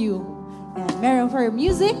for you. Ayan. Meron for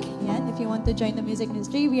music. Ayan. If you want to join the music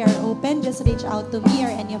ministry, we are open. Just reach out to me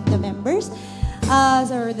or any of the members.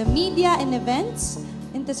 So the media and events,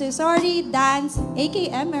 intercessory, dance,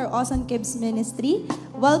 AKM or Awesome Kids Ministry,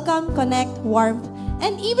 welcome, connect, warmth,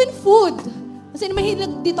 and even food. Kasi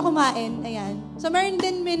mahilig dito kumain. Ayan. So meron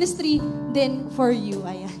din ministry din for you.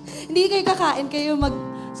 Ayan. Hindi kayo kakain, kayo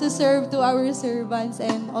mag-serve to our servants.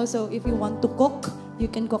 And also, if you want to cook, you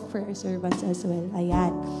can cook for our servants as well.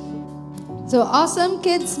 Ayan. So, Awesome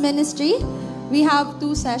Kids Ministry, we have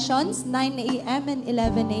 2 sessions, 9 a.m. and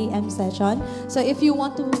 11 a.m. session. So, if you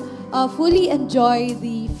want to fully enjoy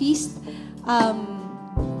the feast,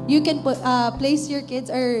 you can place your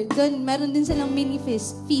kids, or dun, meron din silang mini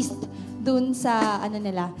feast dun sa,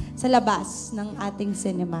 sa labas ng ating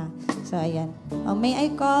cinema. So, ayan. May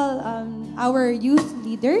I call our youth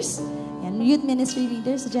leaders, youth ministry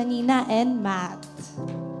leaders, Janina and Matt.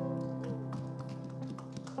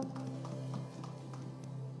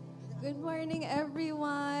 Good morning,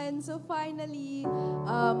 everyone. So finally,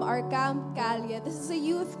 our Camp Calya, this is a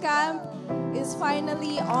youth camp, is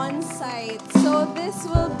finally on site. So this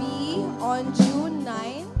will be on June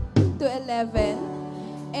 9 to 11.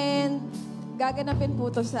 And gaganapin po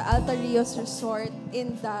ito sa Alta Rios Resort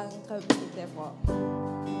in Dang, Cavite po.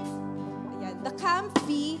 Ayan. Ayan. The camp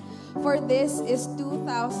fee for this is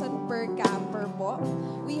 2,000 per camper po.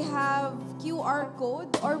 We have QR code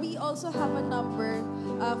or we also have a number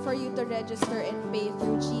for you to register and pay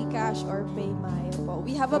through GCash or PayMaya po.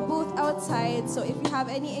 We have a booth outside, so if you have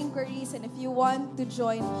any inquiries and if you want to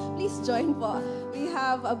join, please join po. We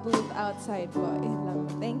have a booth outside po.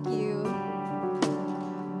 Thank you.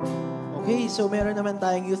 Okay, so meron naman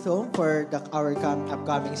tayong youth home for our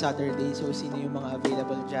upcoming Saturday. So sino yung mga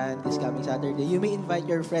available dyan this coming Saturday? You may invite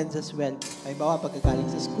your friends as well. Halimbawa, pagkagaling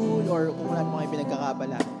sa school or kung wala naman kayo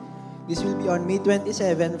pinagkakabala. This will be on May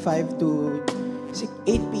 27, 5 to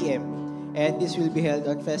 8 p.m. And this will be held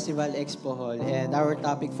on Festival Expo Hall. And our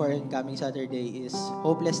topic for incoming Saturday is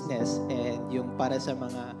hopelessness and yung para sa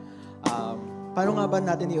mga paano nga ba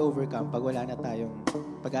natin i-overcome pag wala na tayong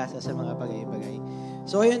pag-asa sa mga bagay-bagay.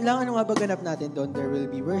 So, ayun lang. Ano nga ba ganap natin doon? There will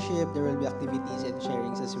be worship, there will be activities and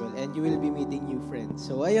sharings as well. And you will be meeting new friends.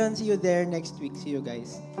 So, ayun. See you there next week. See you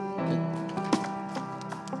guys.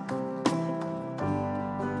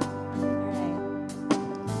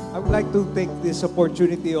 I would like to take this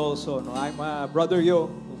opportunity also. No? I'm Brother Yo,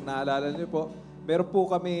 kung naalala niyo po. Meron po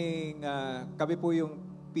kami po yung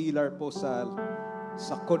pillar po sa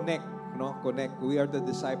Connect. No? Connect. We are the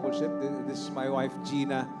discipleship. This is my wife,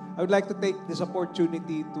 Gina. I would like to take this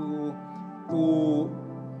opportunity to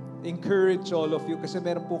encourage all of you kasi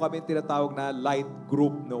meron po kami tinatawag na light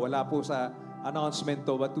group. No? Wala po sa announcement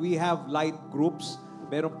to, but we have light groups.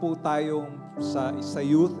 Meron po tayong sa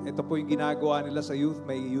youth. Ito po yung ginagawa nila sa youth.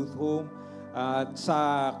 May youth home.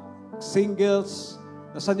 Sa singles.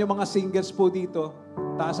 Nasaan yung mga singles po dito?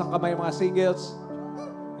 Taas ang kamay mga singles.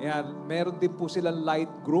 Ayan. Meron din po silang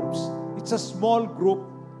light groups. It's a small group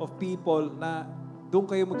of people na doon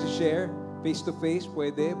kayo mag-share, face-to-face,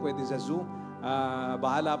 pwede sa Zoom.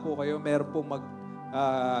 Bahala po kayo. Meron po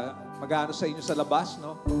mag-ano sa inyo sa labas,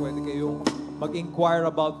 no? Pwede kayong mag-inquire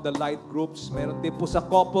about the light groups. Meron din po sa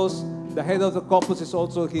couples. The head of the couples is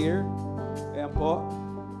also here. Ayan po.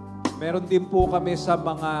 Meron din po kami sa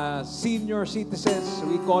mga senior citizens.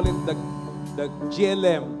 We call it the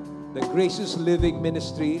GLM, the Gracious Living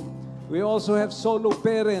Ministry. We also have solo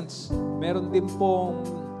parents. Meron din pong,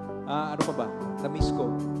 ano pa ba? Na-miss ko.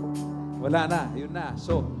 Wala na, yun na.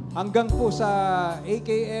 So, hanggang po sa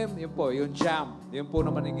AKM, yun po, yung jam. Yun po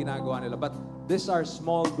naman yung ginagawa nila. But these are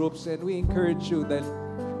small groups and we encourage you dahil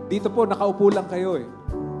dito po, nakaupo lang kayo eh.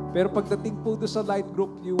 Pero pagdating po doon sa light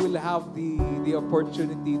group, you will have the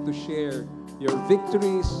opportunity to share your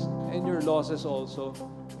victories and your losses also.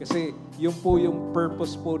 Kasi yun po yung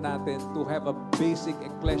purpose po natin to have a basic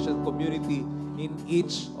ecclesial community in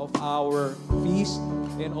each of our feast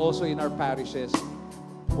and also in our parishes.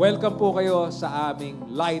 Welcome po kayo sa aming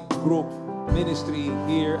light group ministry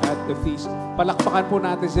here at the feast. Palakpakan po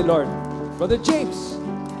natin si Lord. Brother James.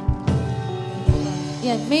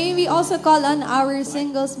 Yan. May we also call on our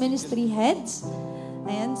singles ministry heads.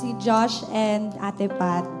 Ayan, si Josh and Ate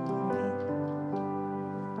Pat.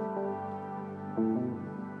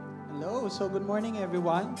 So, good morning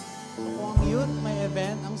everyone. So, kung ang youth may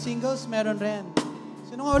event, ang singles meron rin.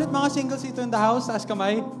 Sino nga ulit mga singles dito in the house? Taas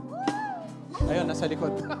kamay. Ayun, nasa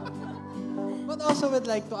likod. But also would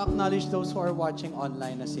like to acknowledge those who are watching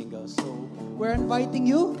online as singles. So, we're inviting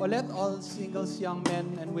you, ulit, all singles, young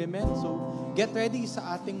men and women. So, get ready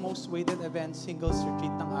sa ating most waited event, singles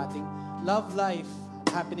retreat ng ating Love Life,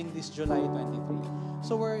 happening this July 23.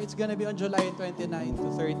 So, it's gonna be on July 29 to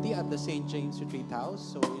 30 at the St. James Retreat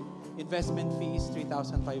House. So, investment fees,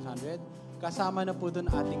 3,500. Kasama na po dun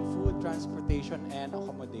ating food, transportation, and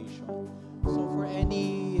accommodation. So for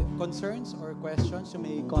any concerns or questions, you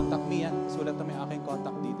may contact me. Sulat na may aking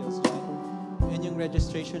contact details dyan. And yung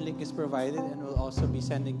registration link is provided and we'll also be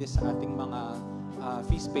sending this sa ating mga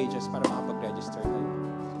feast pages para makapag-register kayo.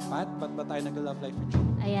 Pat, ba't ba tayo nag-Love Life Retreat?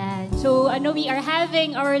 Ayan. So, we are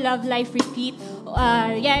having our Love Life Retreat.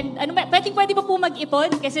 Yan. Pwede ba po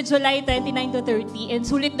mag-ipon? Kasi July 29 to 30. And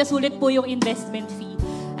sulit na sulit po yung investment fee.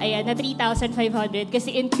 Ayan, na 3,500.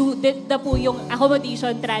 Kasi included na po yung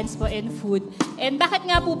accommodation, transpo, and food. And bakit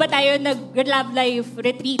nga po ba tayo nag-Love Life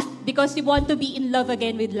Retreat? Because we want to be in love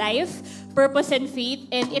again with life, purpose, and faith.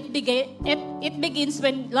 And it begins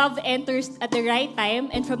when love enters at the right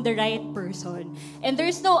time and from the right person. And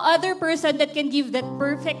there's no other person that can give that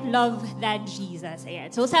perfect love than Jesus.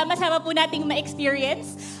 Ayan. So, sama-sama po nating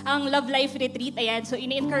ma-experience ang Love Life Retreat. Ayan. So,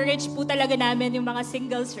 ini-encourage po talaga namin yung mga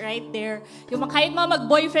singles right there. Yung kahit mga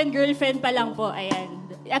mag-boyfriend, girlfriend pa lang po. Ayan.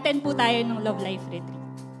 Attend po tayo ng Love Life Retreat.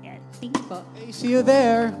 Ayan. Thank you po. Hey, see you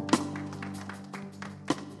there.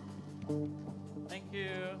 Thank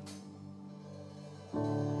you.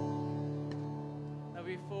 Now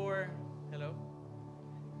before, hello?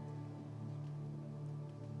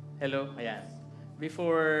 Hello, ayan.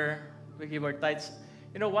 Before we give our tithes,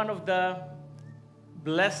 you know, one of the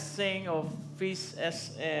blessing of Feast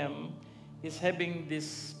SM is having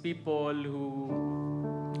these people who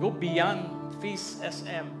go beyond Feast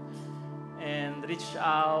SM and reach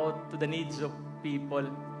out to the needs of people.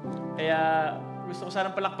 Kaya gusto ko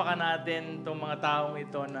sanang palakpakan natin itong mga taong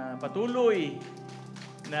ito na patuloy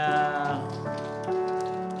na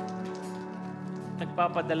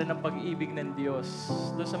nagpapadala ng pag-ibig ng Diyos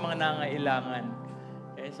doon sa mga nangailangan.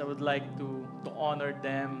 Okay, so I would like to honor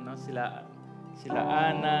them, no? Sila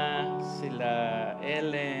Ana, sila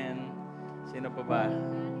Ellen, sino pa ba?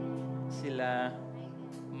 Sila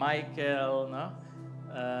Michael, no?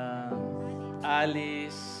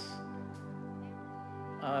 Alice.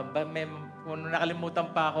 Kung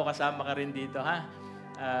nakalimutan pa ako, kasama ka rin dito, ha?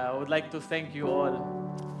 I would like to thank you all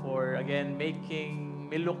for, again, making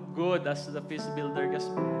me look good as the feast builder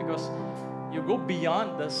because you go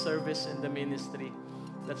beyond the service in the ministry.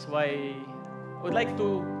 That's why I would like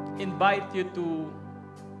to invite you to,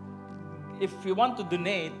 if you want to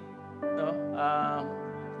donate, no,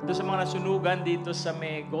 doon sa mga nasunugan dito sa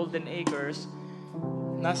may Golden Acres,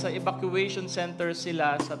 nasa evacuation center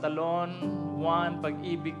sila sa Talon 1,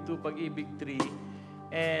 Pag-ibig 2, Pag-ibig 3.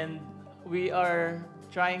 And we are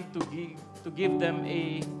trying to give them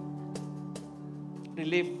a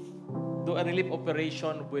relief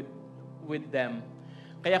operation with them.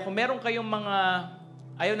 Kaya kung meron kayong mga,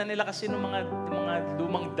 ayaw na nila kasi ng mga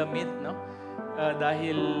lumang damit, no?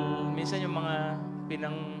 Dahil minsan yung mga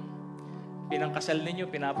pinangkasal ninyo,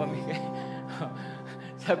 pinapamigay.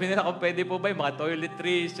 Sabi nila kung pwede po ba yung mga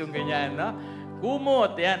toiletries, yung ganyan, no?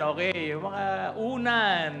 Kumot, yan, okay. Yung mga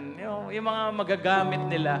unan, yung mga magagamit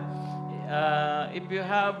nila. If you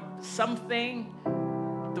have something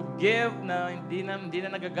to give na hindi na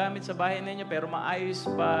nagagamit sa bahay ninyo pero maayos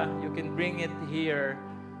pa, you can bring it here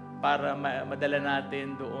para madala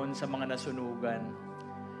natin doon sa mga nasunugan.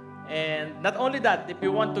 And not only that, if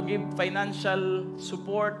you want to give financial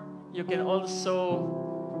support, you can also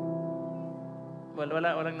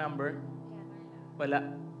walang number?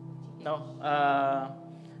 Wala. No.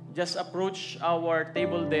 Just approach our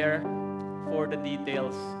table there for the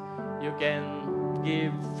details. You can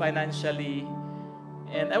give financially.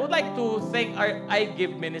 And I would like to thank our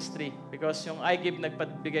I-Give ministry because yung I-Give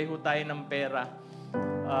nagpagbigay ho tayo ng pera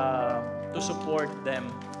to support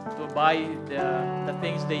them, to buy the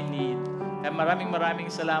things they need. And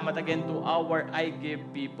maraming salamat again to our I-Give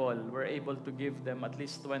people. We're able to give them at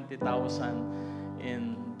least 20,000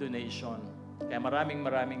 in donation. Kaya maraming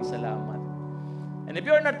salamat. And if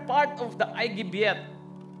you're not part of the I-Give yet,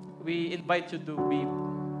 we invite you to be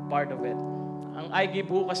part of it. Ang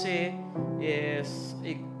I-Give ho kasi is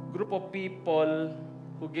a group of people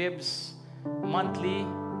who gives monthly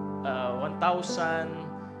 1,000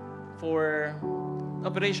 for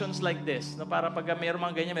operations like this. No, para pag mayroon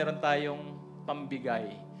mga ganyan, meron tayong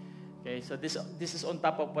pambigay. Okay, so this is on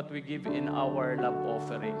top of what we give in our love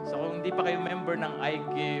offering. So kung hindi pa kayo member ng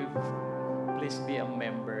I-Give, please be a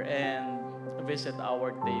member and visit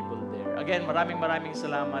our table there. Again, maraming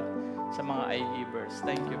salamat sa mga I-Givers.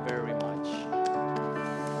 Thank you very much.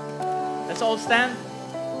 Let's all stand,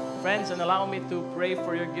 friends, and allow me to pray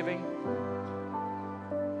for your giving.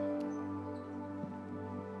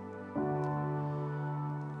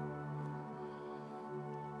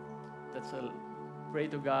 Let's all pray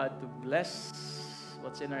to God to bless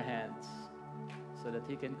what's in our hands so that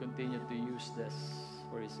He can continue to use this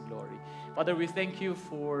for His glory. Father, we thank you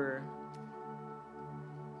for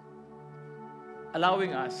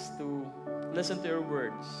allowing us to listen to your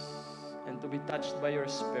words and to be touched by your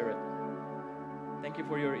Spirit. Thank you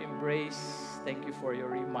for your embrace. Thank you for your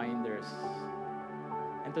reminders.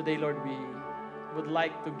 And today, Lord, we would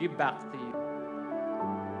like to give back to you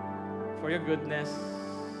for your goodness,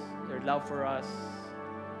 your love for us,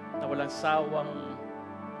 na walang sawang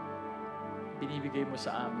binibigay mo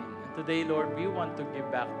sa amin. And today, Lord, we want to give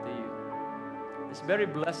back to you this very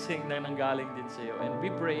blessing na nanggaling din sa iyo. And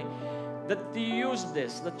we pray that you use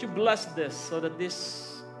this, that you bless this, so that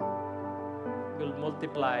this will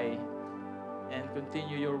multiply and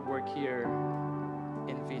continue your work here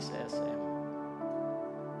in Feast SM.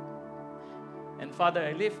 And Father,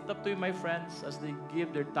 I lift up to you my friends as they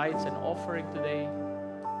give their tithes and offering today.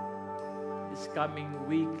 This coming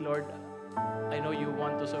week, Lord, I know you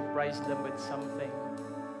want to surprise them with something.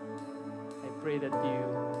 I pray that you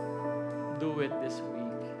do it this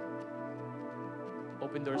week.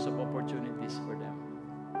 Open doors of opportunities for them.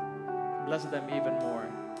 Bless them even more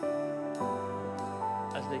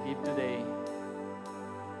as they give today.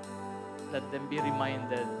 Let them be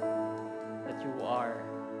reminded that you are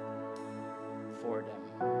for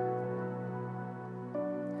them.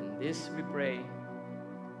 And this we pray,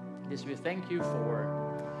 this we thank you for.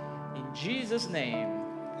 In Jesus' name,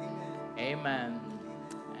 amen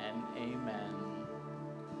and amen.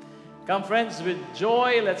 Come, friends, with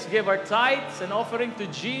joy, let's give our tithes and offering to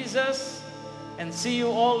Jesus, and see you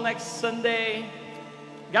all next Sunday.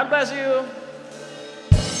 God bless you.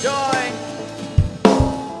 Joy.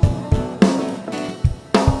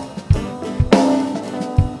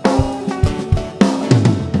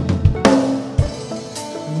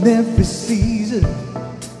 In every season,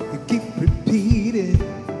 you keep repeating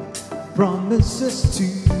promises to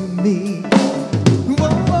me.